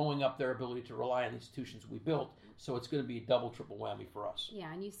 we're blowing up their ability to rely on the institutions we built. So it's going to be a double, triple whammy for us.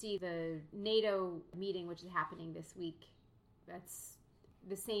 Yeah, and you see the NATO meeting, which is happening this week. That's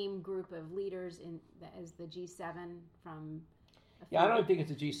the same group of leaders as the G7 from. I don't think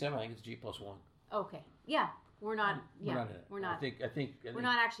it's a G7. I think it's G+1. Okay. Yeah, we're not. We're not in it. We're not. I think we're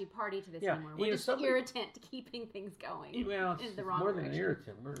not actually party to this anymore. We're just irritant to keeping things going. Well, it's the wrong more direction. than an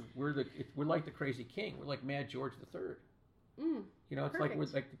irritant. We're like the crazy king. We're like Mad George III.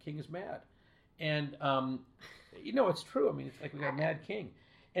 It's like the king is mad, and it's true. I mean, it's like we got a mad king,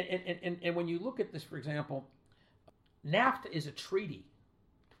 and when you look at this, for example, NAFTA is a treaty.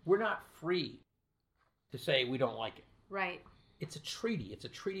 We're not free to say we don't like it. Right. It's a treaty. It's a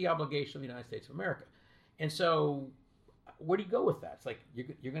treaty obligation of the United States of America. And so where do you go with that? It's like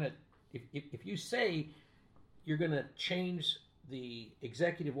you're going to, if you say you're going to change the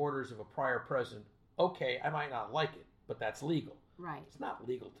executive orders of a prior president, okay, I might not like it, but that's legal. Right. It's not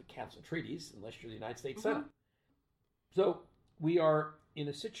legal to cancel treaties unless you're the United States Senate. So we are in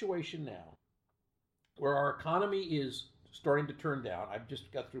a situation now where our economy is starting to turn down. I've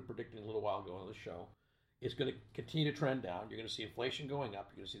just got through predicting a little while ago on the show. It's going to continue to trend down. You're going to see inflation going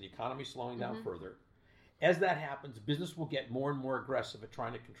up. You're going to see the economy slowing down further. As that happens, business will get more and more aggressive at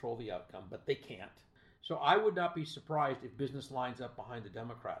trying to control the outcome, but they can't. So I would not be surprised if business lines up behind the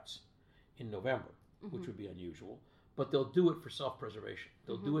Democrats in November, which would be unusual. But they'll do it for self-preservation.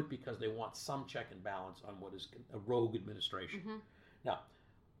 They'll do it because they want some check and balance on what is a rogue administration. Now,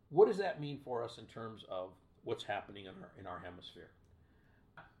 what does that mean for us in terms of what's happening in our hemisphere?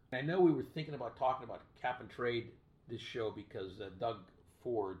 I know we were thinking about talking about cap and trade this show because Doug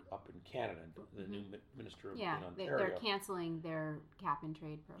Ford up in Canada, the new minister in Ontario. They're canceling their cap and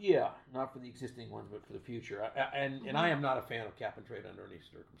trade program. Yeah, not for the existing ones, but for the future. And I am not a fan of cap and trade under any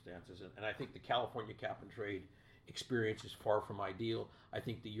circumstances. And I think the California cap and trade experience is far from ideal. I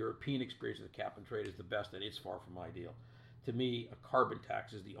think the European experience of the cap and trade is the best, and it's far from ideal. To me, a carbon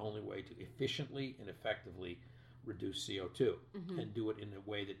tax is the only way to efficiently and effectively reduce CO2 and do it in a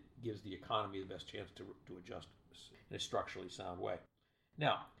way that gives the economy the best chance to adjust in a structurally sound way.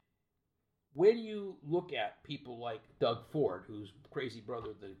 Now, when you look at people like Doug Ford, whose crazy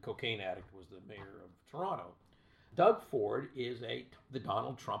brother, the cocaine addict, was the mayor of Toronto, Doug Ford is the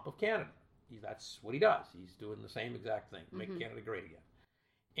Donald Trump of Canada. That's what he does. He's doing the same exact thing, make Canada great again.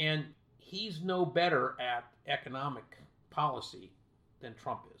 And he's no better at economic policy than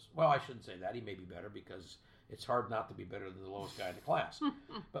Trump is. Well, I shouldn't say that. He may be better because it's hard not to be better than the lowest guy in the class.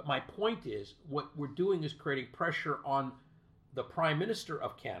 But my point is, what we're doing is creating pressure on the Prime Minister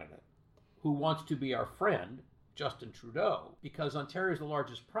of Canada, who wants to be our friend, Justin Trudeau, because Ontario is the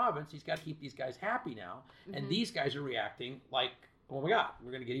largest province. He's got to keep these guys happy now. And these guys are reacting like, oh my God,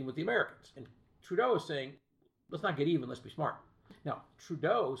 we're going to get even with the Americans. And Trudeau is saying, let's not get even, let's be smart. Now,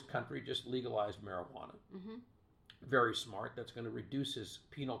 Trudeau's country just legalized marijuana. Very smart. That's going to reduce his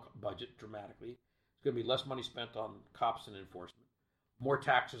penal budget dramatically. It's going to be less money spent on cops and enforcement. More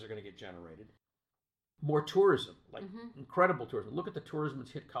taxes are going to get generated. More tourism, like incredible tourism. Look at the tourism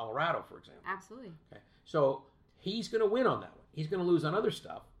that's hit Colorado, for example. Absolutely. Okay. So he's going to win on that one. He's going to lose on other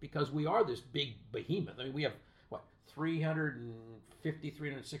stuff because we are this big behemoth. I mean, we have,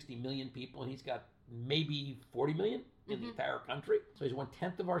 360 million people, and he's got maybe 40 million in the entire country. So he's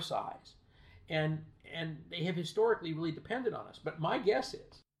 1/10 of our size. And they have historically really depended on us. But my guess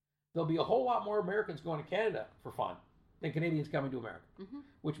is there'll be a whole lot more Americans going to Canada for fun than Canadians coming to America,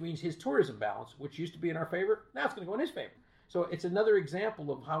 which means his tourism balance, which used to be in our favor, now it's going to go in his favor. So it's another example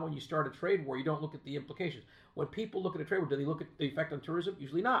of how when you start a trade war, you don't look at the implications. When people look at a trade war, do they look at the effect on tourism?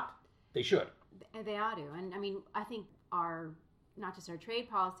 Usually not. They should. They ought to. And I mean, I think not just our trade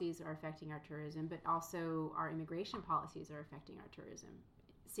policies are affecting our tourism, but also our immigration policies are affecting our tourism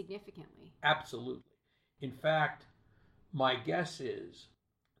significantly. Absolutely. In fact, my guess is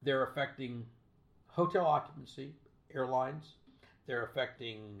they're affecting hotel occupancy, airlines, they're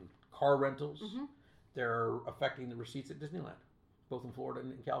affecting car rentals, they're affecting the receipts at Disneyland, both in Florida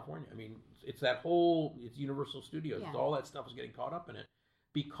and in California. I mean, it's Universal Studios. Yeah. All that stuff is getting caught up in it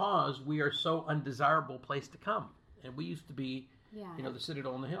because we are so undesirable place to come. And we used to be, the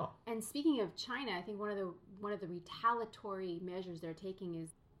citadel on the hill. And speaking of China, I think one of the retaliatory measures they're taking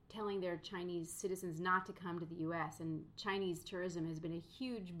is telling their Chinese citizens not to come to the U.S. And Chinese tourism has been a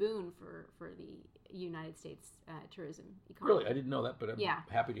huge boon for the United States tourism economy. Really? I didn't know that, but I'm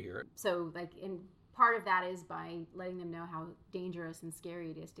happy to hear it. So, and part of that is by letting them know how dangerous and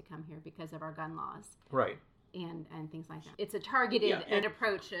scary it is to come here because of our gun laws. Right. And things like that. It's a targeted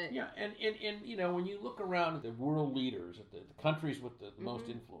approach. And when you look around at the world leaders, at the countries with the most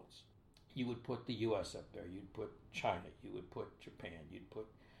influence, you would put the U.S. up there. You'd put China. You would put Japan. You'd put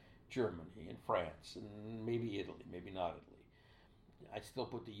Germany and France and maybe Italy, maybe not Italy. I'd still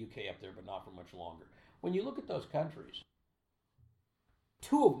put the UK up there, but not for much longer. When you look at those countries,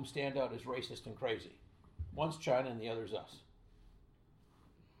 two of them stand out as racist and crazy. One's China and the other's us.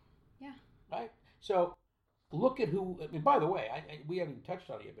 Yeah. Right? So look at who, by the way, we haven't even touched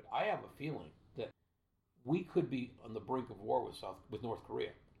on it yet, but I have a feeling that we could be on the brink of war with North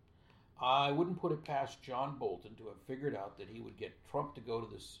Korea. I wouldn't put it past John Bolton to have figured out that he would get Trump to go to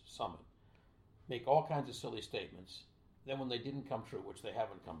this summit, make all kinds of silly statements. Then when they didn't come true, which they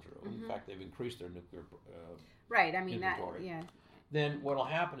haven't come true, in fact, they've increased their nuclear inventory. Then what will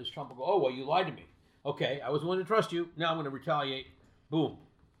happen is Trump will go, oh, well, you lied to me. Okay, I was willing to trust you. Now I'm going to retaliate. Boom.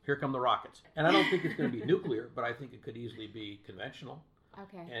 Here come the rockets. And I don't think it's going to be nuclear, but I think it could easily be conventional.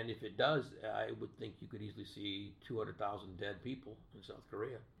 Okay. And if it does, I would think you could easily see 200,000 dead people in South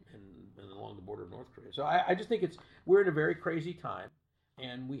Korea and along the border of North Korea. So I just think we're in a very crazy time,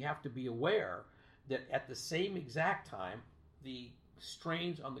 and we have to be aware that at the same exact time, the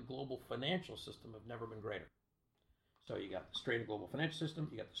strains on the global financial system have never been greater. So you got the strain of global financial system,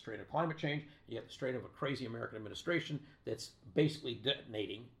 you got the strain of climate change, you got the strain of a crazy American administration that's basically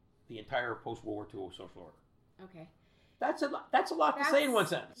detonating the entire post-World War II social order. Okay. That's a lot to say in one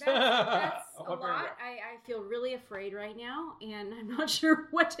sentence. That's a lot. I feel really afraid right now, and I'm not sure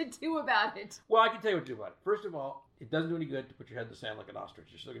what to do about it. Well, I can tell you what to do about it. First of all, it doesn't do any good to put your head in the sand like an ostrich.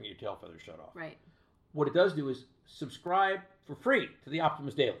 You're still going to get your tail feathers shut off. Right. What it does do is subscribe for free to the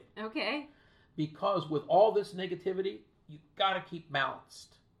Optimist Daily. Okay. Because with all this negativity, you got to keep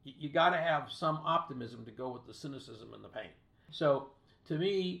balanced. You got to have some optimism to go with the cynicism and the pain. So, to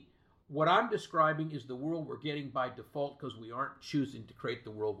me, what I'm describing is the world we're getting by default because we aren't choosing to create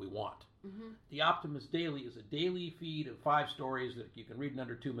the world we want. Mm-hmm. The Optimist Daily is a daily feed of 5 stories that you can read in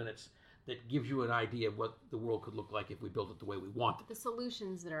under 2 minutes that gives you an idea of what the world could look like if we built it the way we want it. The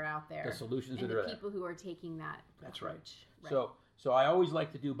solutions that are out there. The solutions that are there. And the people who are taking that That's approach. Right. So I always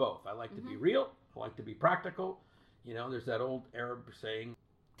like to do both. I like to be real. I like to be practical. There's that old Arab saying,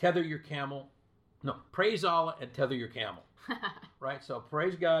 tether your camel No, praise Allah and tether your camel. Right? So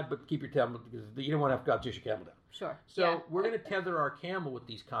praise God, but keep your camel, because you don't want to have God chase your camel down. Sure. So we're going to tether our camel with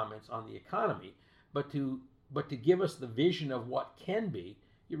these comments on the economy, but to give us the vision of what can be,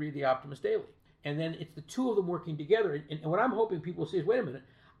 you read the Optimist Daily. And then it's the two of them working together. And what I'm hoping people see is, wait a minute,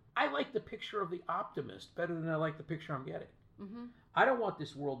 I like the picture of the optimist better than I like the picture I'm getting. Mm-hmm. I don't want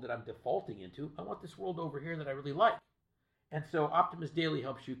this world that I'm defaulting into. I want this world over here that I really like. And so Optimist Daily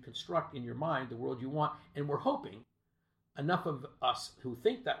helps you construct in your mind the world you want. And we're hoping enough of us who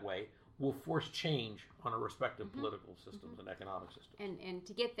think that way will force change on our respective political systems and economic systems. And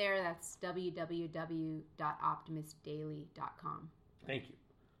to get there, that's www.optimistdaily.com. Thank you.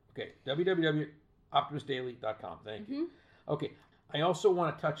 Okay, www.optimistdaily.com. Thank you. Okay, I also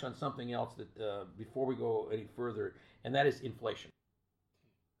want to touch on something else that before we go any further, and that is inflation.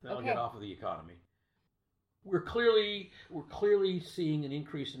 Then I'll get off of the economy. We're clearly seeing an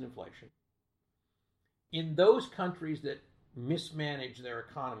increase in inflation. In those countries that mismanage their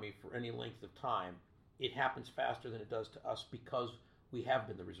economy for any length of time, it happens faster than it does to us because we have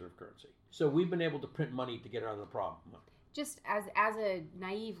been the reserve currency. So we've been able to print money to get out of the problem. Just as a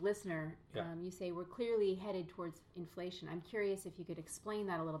naive listener, you say we're clearly headed towards inflation. I'm curious if you could explain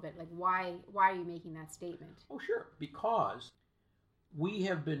that a little bit. Like, why are you making that statement? Oh, sure. Because we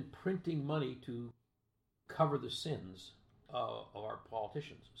have been printing money to cover the sins of our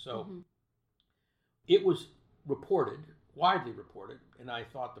politicians. So it was widely reported, and I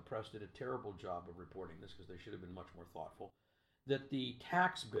thought the press did a terrible job of reporting this because they should have been much more thoughtful, that the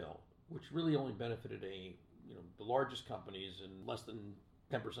tax bill, which really only benefited the largest companies and less than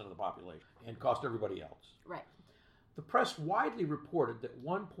 10% of the population, and cost everybody else. Right. The press widely reported that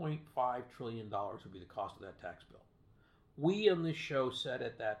 $1.5 trillion would be the cost of that tax bill. We on this show said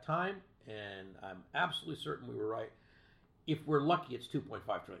at that time, and I'm absolutely certain we were right, if we're lucky, it's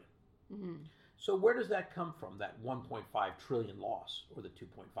 $2.5 trillion. Mm-hmm. So where does that come from, that 1.5 trillion loss, or the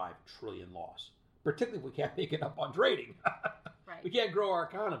 2.5 trillion loss? Particularly if we can't make it up on trading. Right. We can't grow our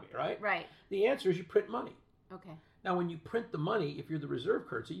economy, right? Right. The answer is you print money. Okay. Now, when you print the money, if you're the reserve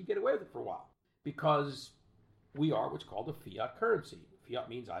currency, you get away with it for a while because we are what's called a fiat currency. Fiat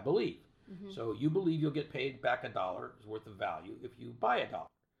means I believe. Mm-hmm. So you believe you'll get paid back $1 worth of value if you buy $1.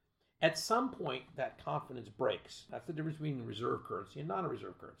 At some point, that confidence breaks. That's the difference between a reserve currency and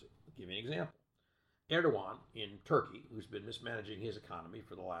non-reserve currency. I'll give you an example. Erdogan in Turkey, who's been mismanaging his economy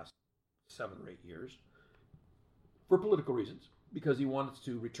for the last 7 or 8 years, for political reasons, because he wants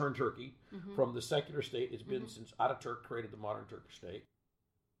to return Turkey from the secular state it's been since Ataturk created the modern Turkish state,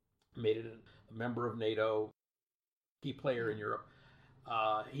 made it a member of NATO, key player in Europe.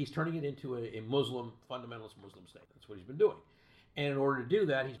 He's turning it into a Muslim, fundamentalist Muslim state. That's what he's been doing. And in order to do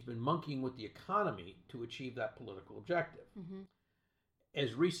that, he's been monkeying with the economy to achieve that political objective. Mm-hmm.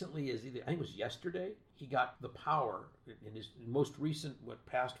 As recently as, I think it was yesterday, he got the power in his most recent, what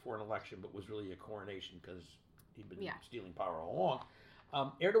passed for an election, but was really a coronation because he'd been stealing power all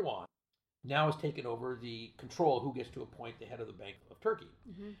along. Erdogan now has taken over the control of who gets to appoint the head of the Bank of Turkey.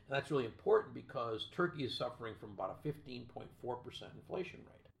 Mm-hmm. And that's really important because Turkey is suffering from about a 15.4% inflation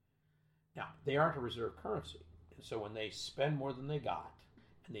rate. Now, they aren't a reserve currency. And so when they spend more than they got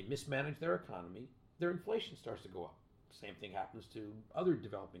and they mismanage their economy, their inflation starts to go up. Same thing happens to other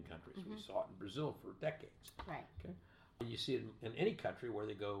developing countries. Mm-hmm. We saw it in Brazil for decades. Right. Okay. And you see it in any country where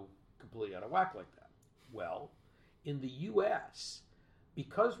they go completely out of whack like that. Well, in the U.S.,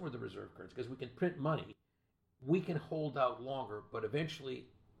 because we're the reserve currency, because we can print money, we can hold out longer, but eventually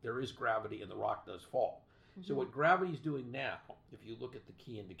there is gravity and the rock does fall. Mm-hmm. So what gravity is doing now, if you look at the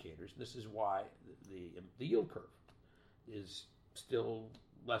key indicators, this is why the yield curve is still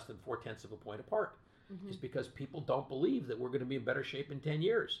less than 0.4 of a point apart. Mm-hmm. Is because people don't believe that we're going to be in better shape in 10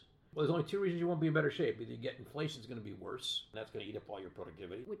 years. Well, there's only 2 reasons you won't be in better shape. Either you get inflation is going to be worse, and that's going to eat up all your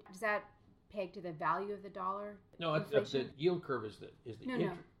productivity. Does that peg to the value of the dollar? No, the yield curve is the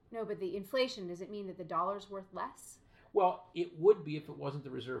No, but the inflation, does it mean that the dollar's worth less? Well, it would be if it wasn't the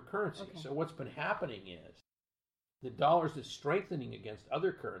reserve currency. Okay. So what's been happening is the dollar's is strengthening against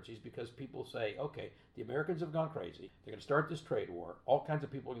other currencies because people say, okay, the Americans have gone crazy. They're going to start this trade war. All kinds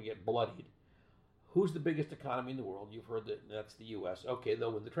of people are going to get bloodied. Who's the biggest economy in the world? You've heard that that's the U.S. Okay,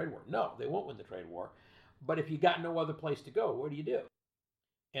 they'll win the trade war. No, they won't win the trade war. But if you got no other place to go, what do you do?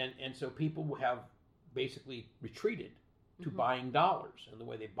 And so people have basically retreated to buying dollars. And the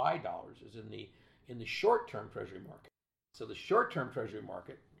way they buy dollars is in the short-term treasury market. So the short-term treasury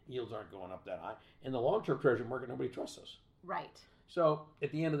market, yields aren't going up that high. In the long-term treasury market, nobody trusts us. Right. So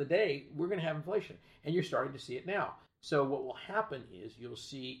at the end of the day, we're going to have inflation. And you're starting to see it now. So what will happen is you'll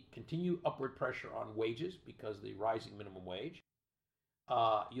see continued upward pressure on wages because of the rising minimum wage.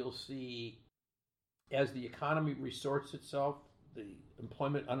 You'll see as the economy resorts itself, the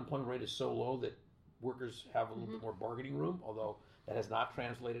unemployment rate is so low that workers have a little bit more bargaining room, although that has not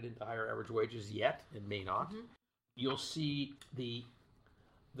translated into higher average wages yet. It may not. You'll see the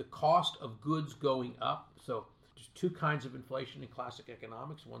cost of goods going up. So there's two kinds of inflation in classic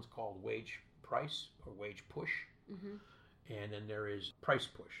economics. One's called wage price or wage push. And then there is price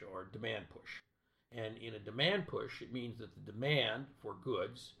push or demand push. And in a demand push, it means that the demand for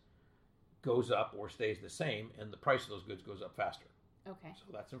goods goes up or stays the same, and the price of those goods goes up faster. Okay. So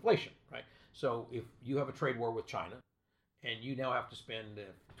that's inflation, right? So if you have a trade war with China, and you now have to spend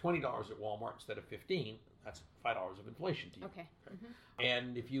 $20 at Walmart instead of $15, that's $5 of inflation to you. Okay.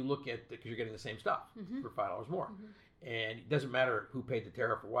 And if you look at, because you're getting the same stuff for $5 more, and it doesn't matter who paid the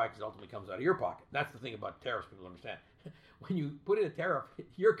tariff or why, because it ultimately comes out of your pocket. That's the thing about tariffs people understand. When you put in a tariff,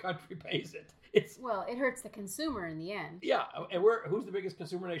 your country pays it. Well, it hurts the consumer in the end. Yeah, and who's the biggest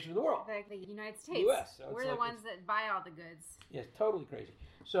consumer nation in the world? Like the United States. U.S. So we're the ones that buy all the goods. Yes, totally crazy.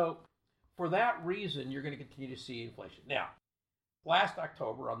 So for that reason, you're going to continue to see inflation. Now, last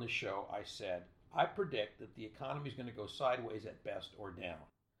October on this show, I said, I predict that the economy is going to go sideways at best or down.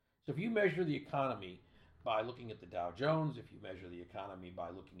 So if you measure the economy by looking at the Dow Jones, if you measure the economy by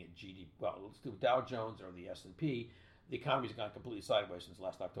looking at GDP, well, let's do Dow Jones or the S&P, the economy's gone completely sideways since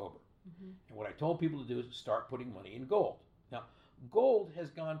last October. And what I told people to do is start putting money in gold. Now, gold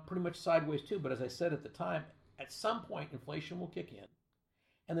has gone pretty much sideways too, but as I said at the time, at some point inflation will kick in.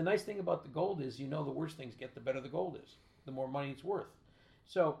 And the nice thing about the gold is, the worse things get, the better the gold is, the more money it's worth.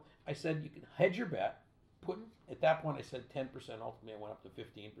 So I said you can hedge your bet. At that point I said 10%, ultimately I went up to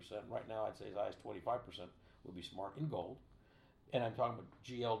 15%. Right now I'd say as high as 25% would be smart in gold. And I'm talking about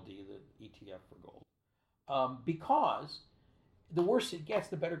GLD, the ETF for gold. Because the worse it gets,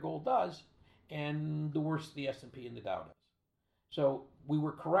 the better gold does, and the worse the S&P and the Dow does. So we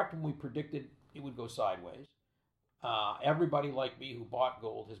were correct when we predicted it would go sideways. Everybody like me who bought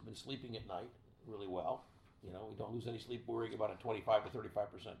gold has been sleeping at night really well. We don't lose any sleep worrying about a 25 to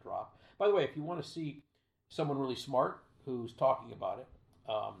 35% drop. By the way, if you want to see someone really smart who's talking about it,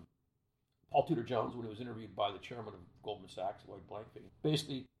 Paul Tudor Jones, when he was interviewed by the chairman of Goldman Sachs, Lloyd Blankfein,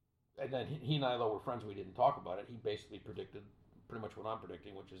 basically, and then he and I, though we're friends, we didn't talk about it, he basically predicted pretty much what I'm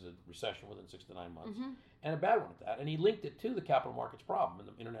predicting, which is a recession within 6 to 9 months, and a bad one at that. And he linked it to the capital markets problem in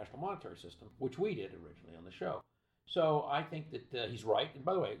the international monetary system, which we did originally on the show. So I think that he's right. And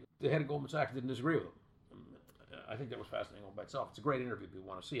by the way, the head of Goldman Sachs didn't disagree with him. I think that was fascinating all by itself. It's a great interview if you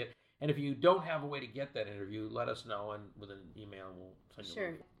want to see it. And if you don't have a way to get that interview, let us know, and with an email, we'll send you a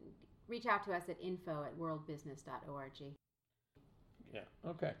link. Reach out to us at info@worldbusiness.org. Yeah,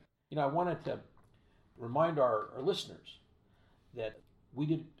 okay. I wanted to remind our listeners that we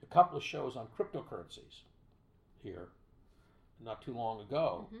did a couple of shows on cryptocurrencies here not too long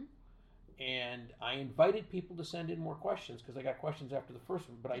ago. And I invited people to send in more questions because I got questions after the first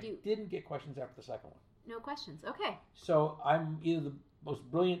one, but I didn't get questions after the second one. No questions. Okay. So I'm either the most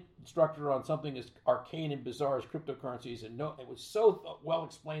brilliant instructor on something as arcane and bizarre as cryptocurrencies, and it was so well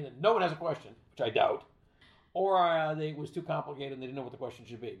explained that no one has a question, which I doubt, or it was too complicated and they didn't know what the question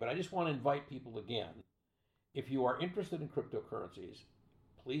should be. But I just want to invite people again. If you are interested in cryptocurrencies,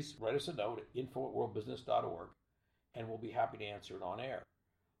 please write us a note at info@worldbusiness.org, and we'll be happy to answer it on air.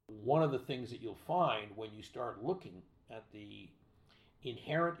 One of the things that you'll find when you start looking at the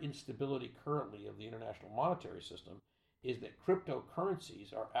inherent instability currently of the international monetary system is that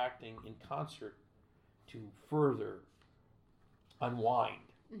cryptocurrencies are acting in concert to further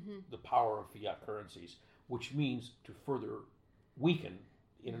unwind the power of fiat currencies, which means to further weaken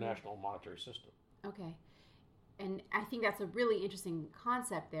the international monetary system. Okay. And I think that's a really interesting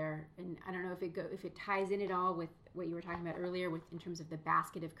concept there. And I don't know if it ties in at all with what you were talking about earlier in terms of the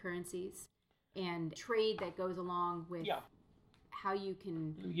basket of currencies and trade that goes along with how you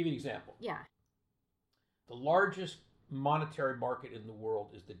can... Let me give you an example. Yeah. The largest monetary market in the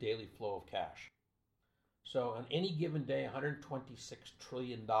world is the daily flow of cash. So on any given day, $126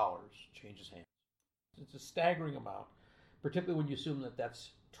 trillion changes hands. It's a staggering amount, particularly when you assume that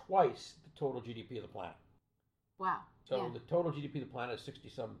that's twice the total GDP of the planet. Wow. So the total GDP of the planet is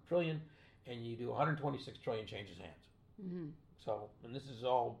 60-some trillion, and you do 126 trillion changes hands. So, and this is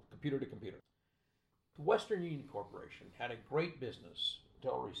all computer to computer. The Western Union Corporation had a great business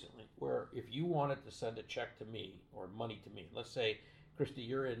until recently where if you wanted to send a check to me or money to me, let's say, Christy,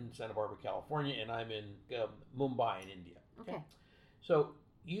 you're in Santa Barbara, California, and I'm in Mumbai in India. Okay. So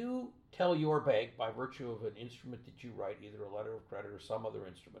you tell your bank by virtue of an instrument that you write, either a letter of credit or some other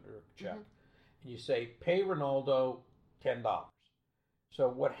instrument or a check, and you say, pay Ronaldo $10. So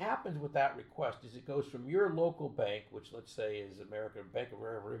what happens with that request is it goes from your local bank, which let's say is American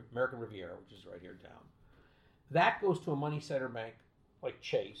Riviera, which is right here in town. That goes to a money center bank like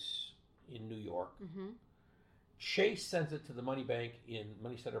Chase in New York. Mm-hmm. Chase sends it to the money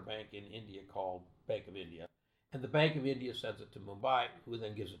center bank in India called Bank of India. And the Bank of India sends it to Mumbai, who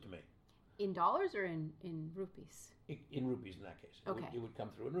then gives it to me. In dollars or in rupees? In rupees in that case. Okay. It would come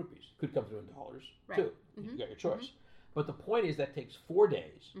through in rupees. Could come through in dollars, right. too. Mm-hmm. You got your choice. Mm-hmm. But the point is that takes 4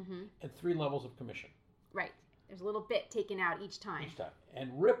 days mm-hmm. and 3 levels of commission. Right. There's a little bit taken out each time. And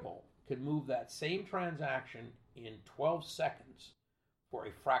Ripple can move that same transaction in 12 seconds for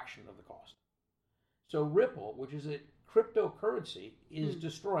a fraction of the cost. So Ripple, which is a cryptocurrency, is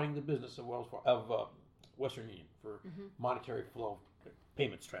destroying the business of Western Union for mm-hmm. monetary flow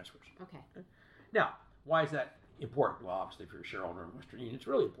payments transfers. Okay. Now, why is that important? Well, obviously, if you're a shareholder in Western Union, it's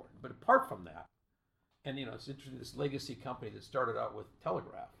really important. But apart from that, and it's interesting, this legacy company that started out with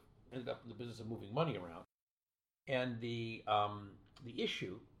telegraph ended up in the business of moving money around. And the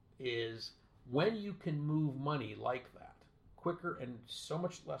issue is when you can move money like that quicker and so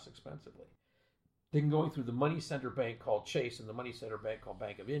much less expensively than going through the money center bank called Chase and the money center bank called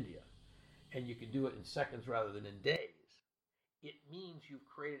Bank of India, and you can do it in seconds rather than in days, it means you've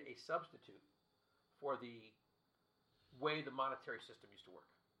created a substitute for the way the monetary system used to work.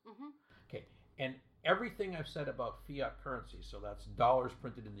 Mm-hmm. Okay, and everything I've said about fiat currency, so that's dollars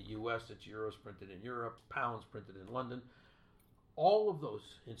printed in the US, it's euros printed in Europe, pounds printed in London, all of those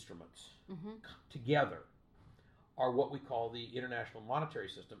instruments mm-hmm. together are what we call the international monetary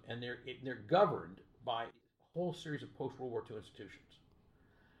system, and they're governed by a whole series of post-World War II institutions.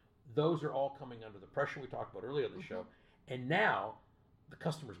 Those are all coming under the pressure we talked about earlier in the mm-hmm. show, and now the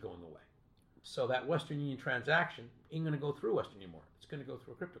customer's going away. So that Western Union transaction ain't going to go through Western Union anymore. It's going to go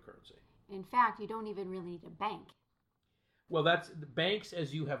through a cryptocurrency. In fact, you don't even really need a bank. Well, that's the banks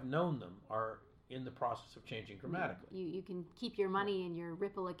as you have known them are in the process of changing dramatically. You can keep your money in your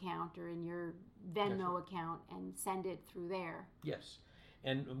Ripple account or in your Venmo account and send it through there. Yes.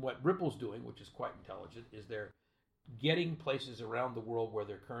 And what Ripple's doing, which is quite intelligent, is they're getting places around the world where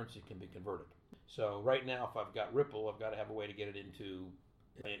their currency can be converted. So right now, if I've got Ripple, I've got to have a way to get it into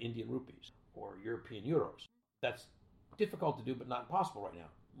Indian rupees or European euros. That's difficult to do, but not impossible right now.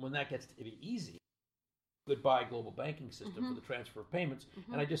 When that gets to be easy, goodbye global banking system mm-hmm. for the transfer of payments.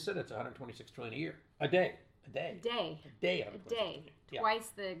 Mm-hmm. And I just said it's 126 trillion a year. A day. Twice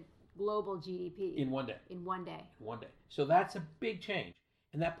the global GDP. In one day. In one day. So that's a big change.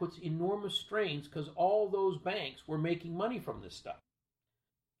 And that puts enormous strains because all those banks were making money from this stuff.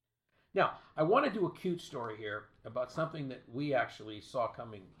 Now, I want to do a cute story here about something that we actually saw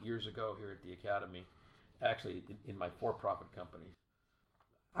coming years ago here at the Academy, actually in my for-profit company.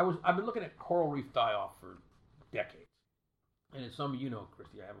 I've been looking at coral reef die-off for decades. And as some of you know,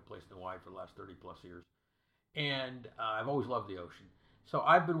 Christy, I have a place in Hawaii for the last 30 plus years. And I've always loved the ocean. So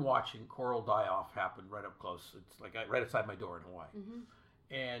I've been watching coral die-off happen right up close. It's like right outside my door in Hawaii. Mm-hmm.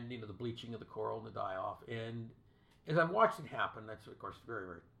 And, the bleaching of the coral and the die-off. And as I've watched it happen, that's, of course, very,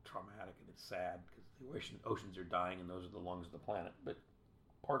 very traumatic and it's sad because the oceans are dying and those are the lungs of the planet. But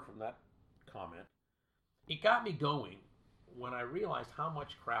apart from that comment, it got me going when I realized how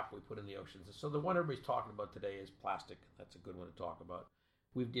much crap we put in the oceans. So the one everybody's talking about today is plastic. That's a good one to talk about.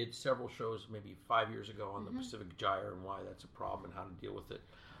 We did several shows maybe 5 years ago on mm-hmm. the Pacific Gyre and why that's a problem and how to deal with it.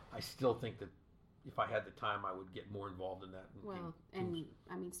 I still think that if I had the time, I would get more involved in that.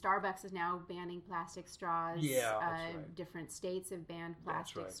 Starbucks is now banning plastic straws. Yeah, that's right. Different states have banned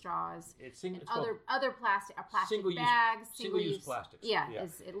plastic straws. It's other plastic bags, single-use plastics. Yeah,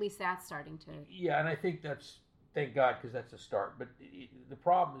 at least that's starting to. Yeah, and I think that's, thank God, because that's a start. But the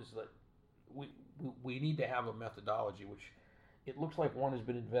problem is that we need to have a methodology, which it looks like one has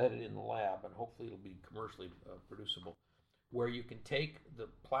been invented in the lab, and hopefully it'll be commercially producible, where you can take the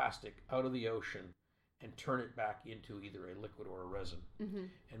plastic out of the ocean and turn it back into either a liquid or a resin mm-hmm.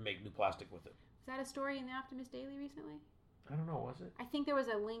 and make new plastic with it. Was that a story in the Optimist Daily recently? I don't know, was it? I think there was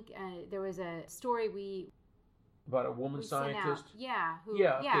a link, there was a story about a woman scientist? Yeah.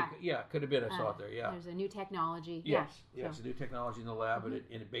 Could have been. I saw it there, yeah. There's a new technology. Yes, it's a new technology in the lab, mm-hmm.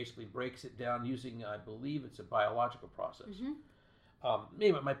 and it basically breaks it down using, I believe it's a biological process. Mm-hmm.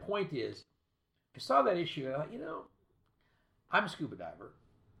 Anyway, my point is, I saw that issue, and I thought, I'm a scuba diver,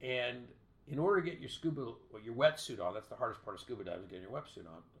 and in order to get your wetsuit on, that's the hardest part of scuba diving, getting your wetsuit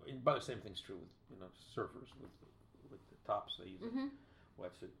on. And by the same thing's true with surfers with the tops they use mm-hmm. a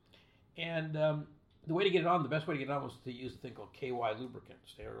wetsuit. And the way to get it on, the best way to get it on was to use a thing called KY lubricant,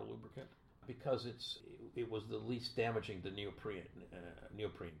 stereo lubricant, because it was the least damaging to neoprene.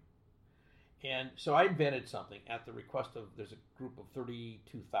 And so I invented something at the request of, there's a group of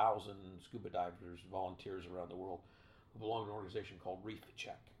 32,000 scuba divers, volunteers around the world who belong to an organization called Reef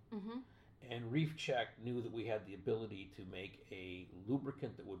Check. Mm-hmm. And Reef Check knew that we had the ability to make a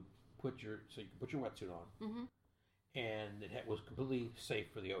lubricant that would so you could put your wetsuit on, mm-hmm. and it was completely safe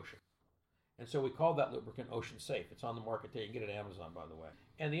for the ocean. And so we called that lubricant Ocean Safe. It's on the market today. You can get it at Amazon, by the way.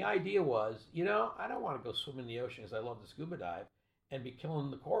 And the idea was, I don't want to go swim in the ocean because I love to scuba dive and be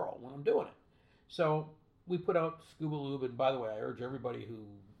killing the coral when I'm doing it. So we put out scuba lube. And by the way, I urge everybody who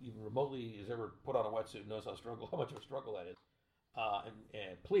even remotely has ever put on a wetsuit and knows how much of a struggle that is.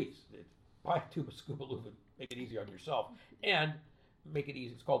 And please, buy a tube of scuba lube and make it easy on yourself. And make it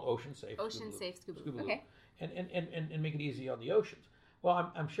easy. It's called Ocean Safe. Ocean Safe Scuba Lube. Okay. And make it easy on the oceans.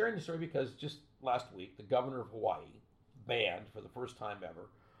 Well, I'm sharing this story because just last week, the governor of Hawaii banned, for the first time ever,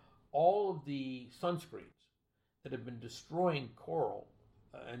 all of the sunscreens that have been destroying coral.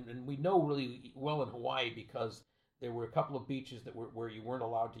 And we know really well in Hawaii because there were a couple of beaches where you weren't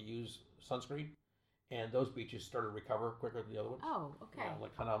allowed to use sunscreen. And those beaches started to recover quicker than the other ones. Oh, okay.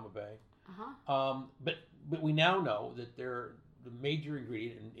 Like Hanama Bay. Uh-huh. But we now know that they're the major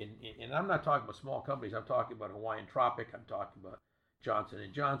ingredient and I'm not talking about small companies. I'm talking about Hawaiian Tropic. I'm talking about Johnson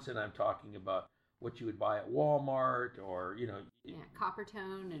 & Johnson. I'm talking about what you would buy at Walmart or,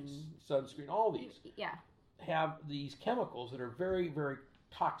 Coppertone and sunscreen. All these have these chemicals that are very, very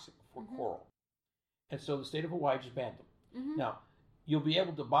toxic for mm-hmm. coral. And so the state of Hawaii just banned them. Mm-hmm. Now, you'll be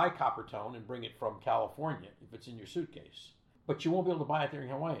able to buy Coppertone and bring it from California if it's in your suitcase. But you won't be able to buy it there in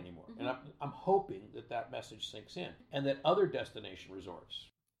Hawaii anymore. Mm-hmm. And I'm hoping that message sinks in and that other destination resorts.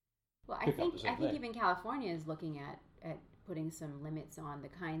 Well, I think even California is looking at putting some limits on the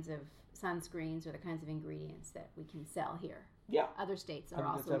kinds of sunscreens or the kinds of ingredients that we can sell here. Yeah. Other states are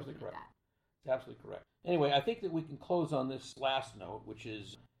also looking at that. That's absolutely correct. Anyway, I think that we can close on this last note, which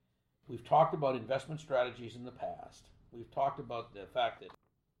is we've talked about investment strategies in the past. We've talked about the fact that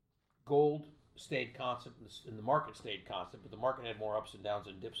gold stayed constant and the market stayed constant, but the market had more ups and downs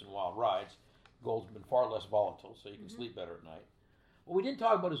and dips and wild rides. Gold's been far less volatile, so you can mm-hmm. sleep better at night. What we didn't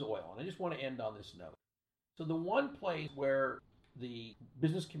talk about is oil, and I just want to end on this note. So the one place where the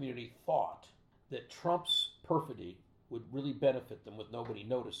business community thought that Trump's perfidy would really benefit them with nobody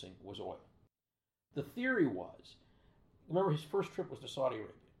noticing was oil. The theory was, remember his first trip was to Saudi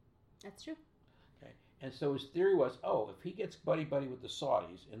Arabia. That's true. Okay, and so his theory was, if he gets buddy-buddy with the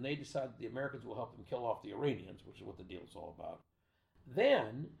Saudis and they decide that the Americans will help them kill off the Iranians, which is what the deal is all about,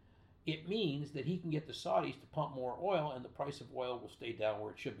 then it means that he can get the Saudis to pump more oil and the price of oil will stay down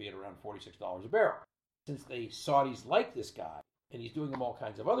where it should be at around $46 a barrel. Since the Saudis like this guy and he's doing them all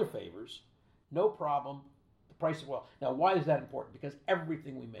kinds of other favors, no problem, the price of oil. Now, why is that important? Because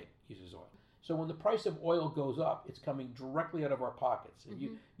everything we make uses oil. So when the price of oil goes up, it's coming directly out of our pockets. If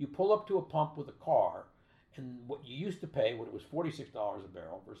mm-hmm. you pull up to a pump with a car, and what you used to pay when it was $46 a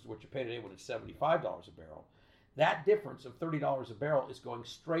barrel versus what you pay today when it's $75 a barrel, that difference of $30 a barrel is going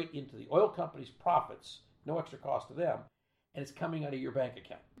straight into the oil company's profits, no extra cost to them, and it's coming out of your bank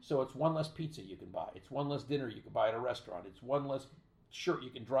account. So it's one less pizza you can buy. It's one less dinner you can buy at a restaurant. It's one less shirt you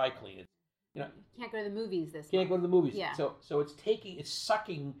can dry clean. It's, you can't go to the movies this month. Can't go to the movies. Yeah. So it's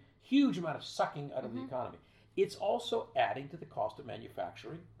sucking, huge amount of sucking out of mm-hmm. the economy. It's also adding to the cost of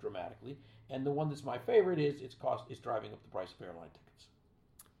manufacturing dramatically. And the one that's my favorite is it's driving up the price of airline tickets.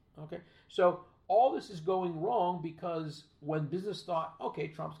 Okay? So all this is going wrong because when business thought, okay,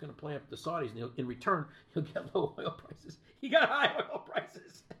 Trump's going to play up the Saudis, and in return, he'll get low oil prices. He got high oil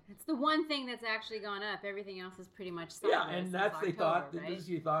prices. It's the one thing that's actually gone up. Everything else is pretty much sideways. Yeah, and that's October, thought. Right?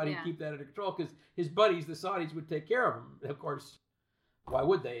 He thought he'd keep that under control because his buddies, the Saudis, would take care of him. And of course, why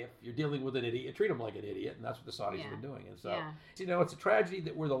would they? If you're dealing with an idiot, treat him like an idiot, and that's what the Saudis have been doing. And so, it's a tragedy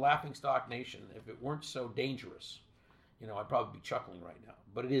that we're the laughingstock nation. If it weren't so dangerous, I'd probably be chuckling right now.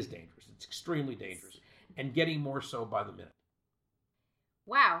 But it is dangerous. It's extremely dangerous, and getting more so by the minute.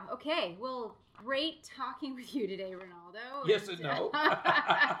 Wow. Okay. Well, great talking with you today, Ronaldo. Yes and no.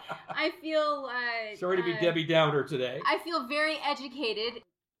 I feel... sorry to be Debbie Downer today. I feel very educated.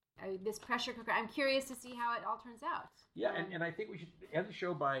 This pressure cooker. I'm curious to see how it all turns out. Yeah, and I think we should end the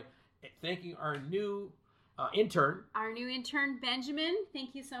show by thanking our new intern. Our new intern, Benjamin.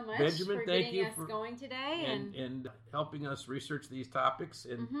 Thank you so much for getting us going today. And helping us research these topics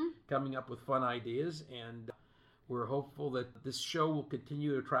and mm-hmm. coming up with fun ideas. And we're hopeful that this show will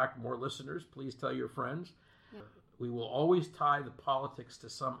continue to attract more listeners. Please tell your friends. Yeah. We will always tie the politics to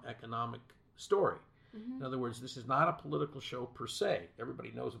some economic story. Mm-hmm. In other words, this is not a political show per se.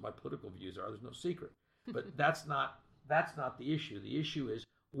 Everybody knows what my political views are. There's no secret. But that's not the issue. The issue is,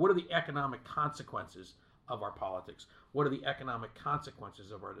 what are the economic consequences of our politics? What are the economic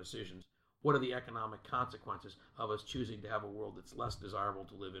consequences of our decisions? what are the economic consequences of us choosing to have a world that's less desirable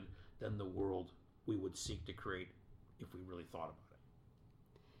to live in than the world we would seek to create if we really thought about it.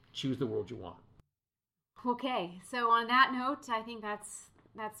 Choose the world you want. Okay, so on that note, I think that's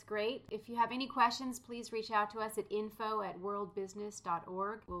great. If you have any questions, please reach out to us at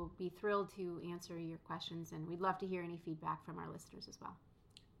info@worldbusiness.org. We'll be thrilled to answer your questions, and we'd love to hear any feedback from our listeners as well.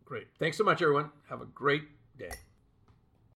 Great. Thanks so much, everyone. Have a great day.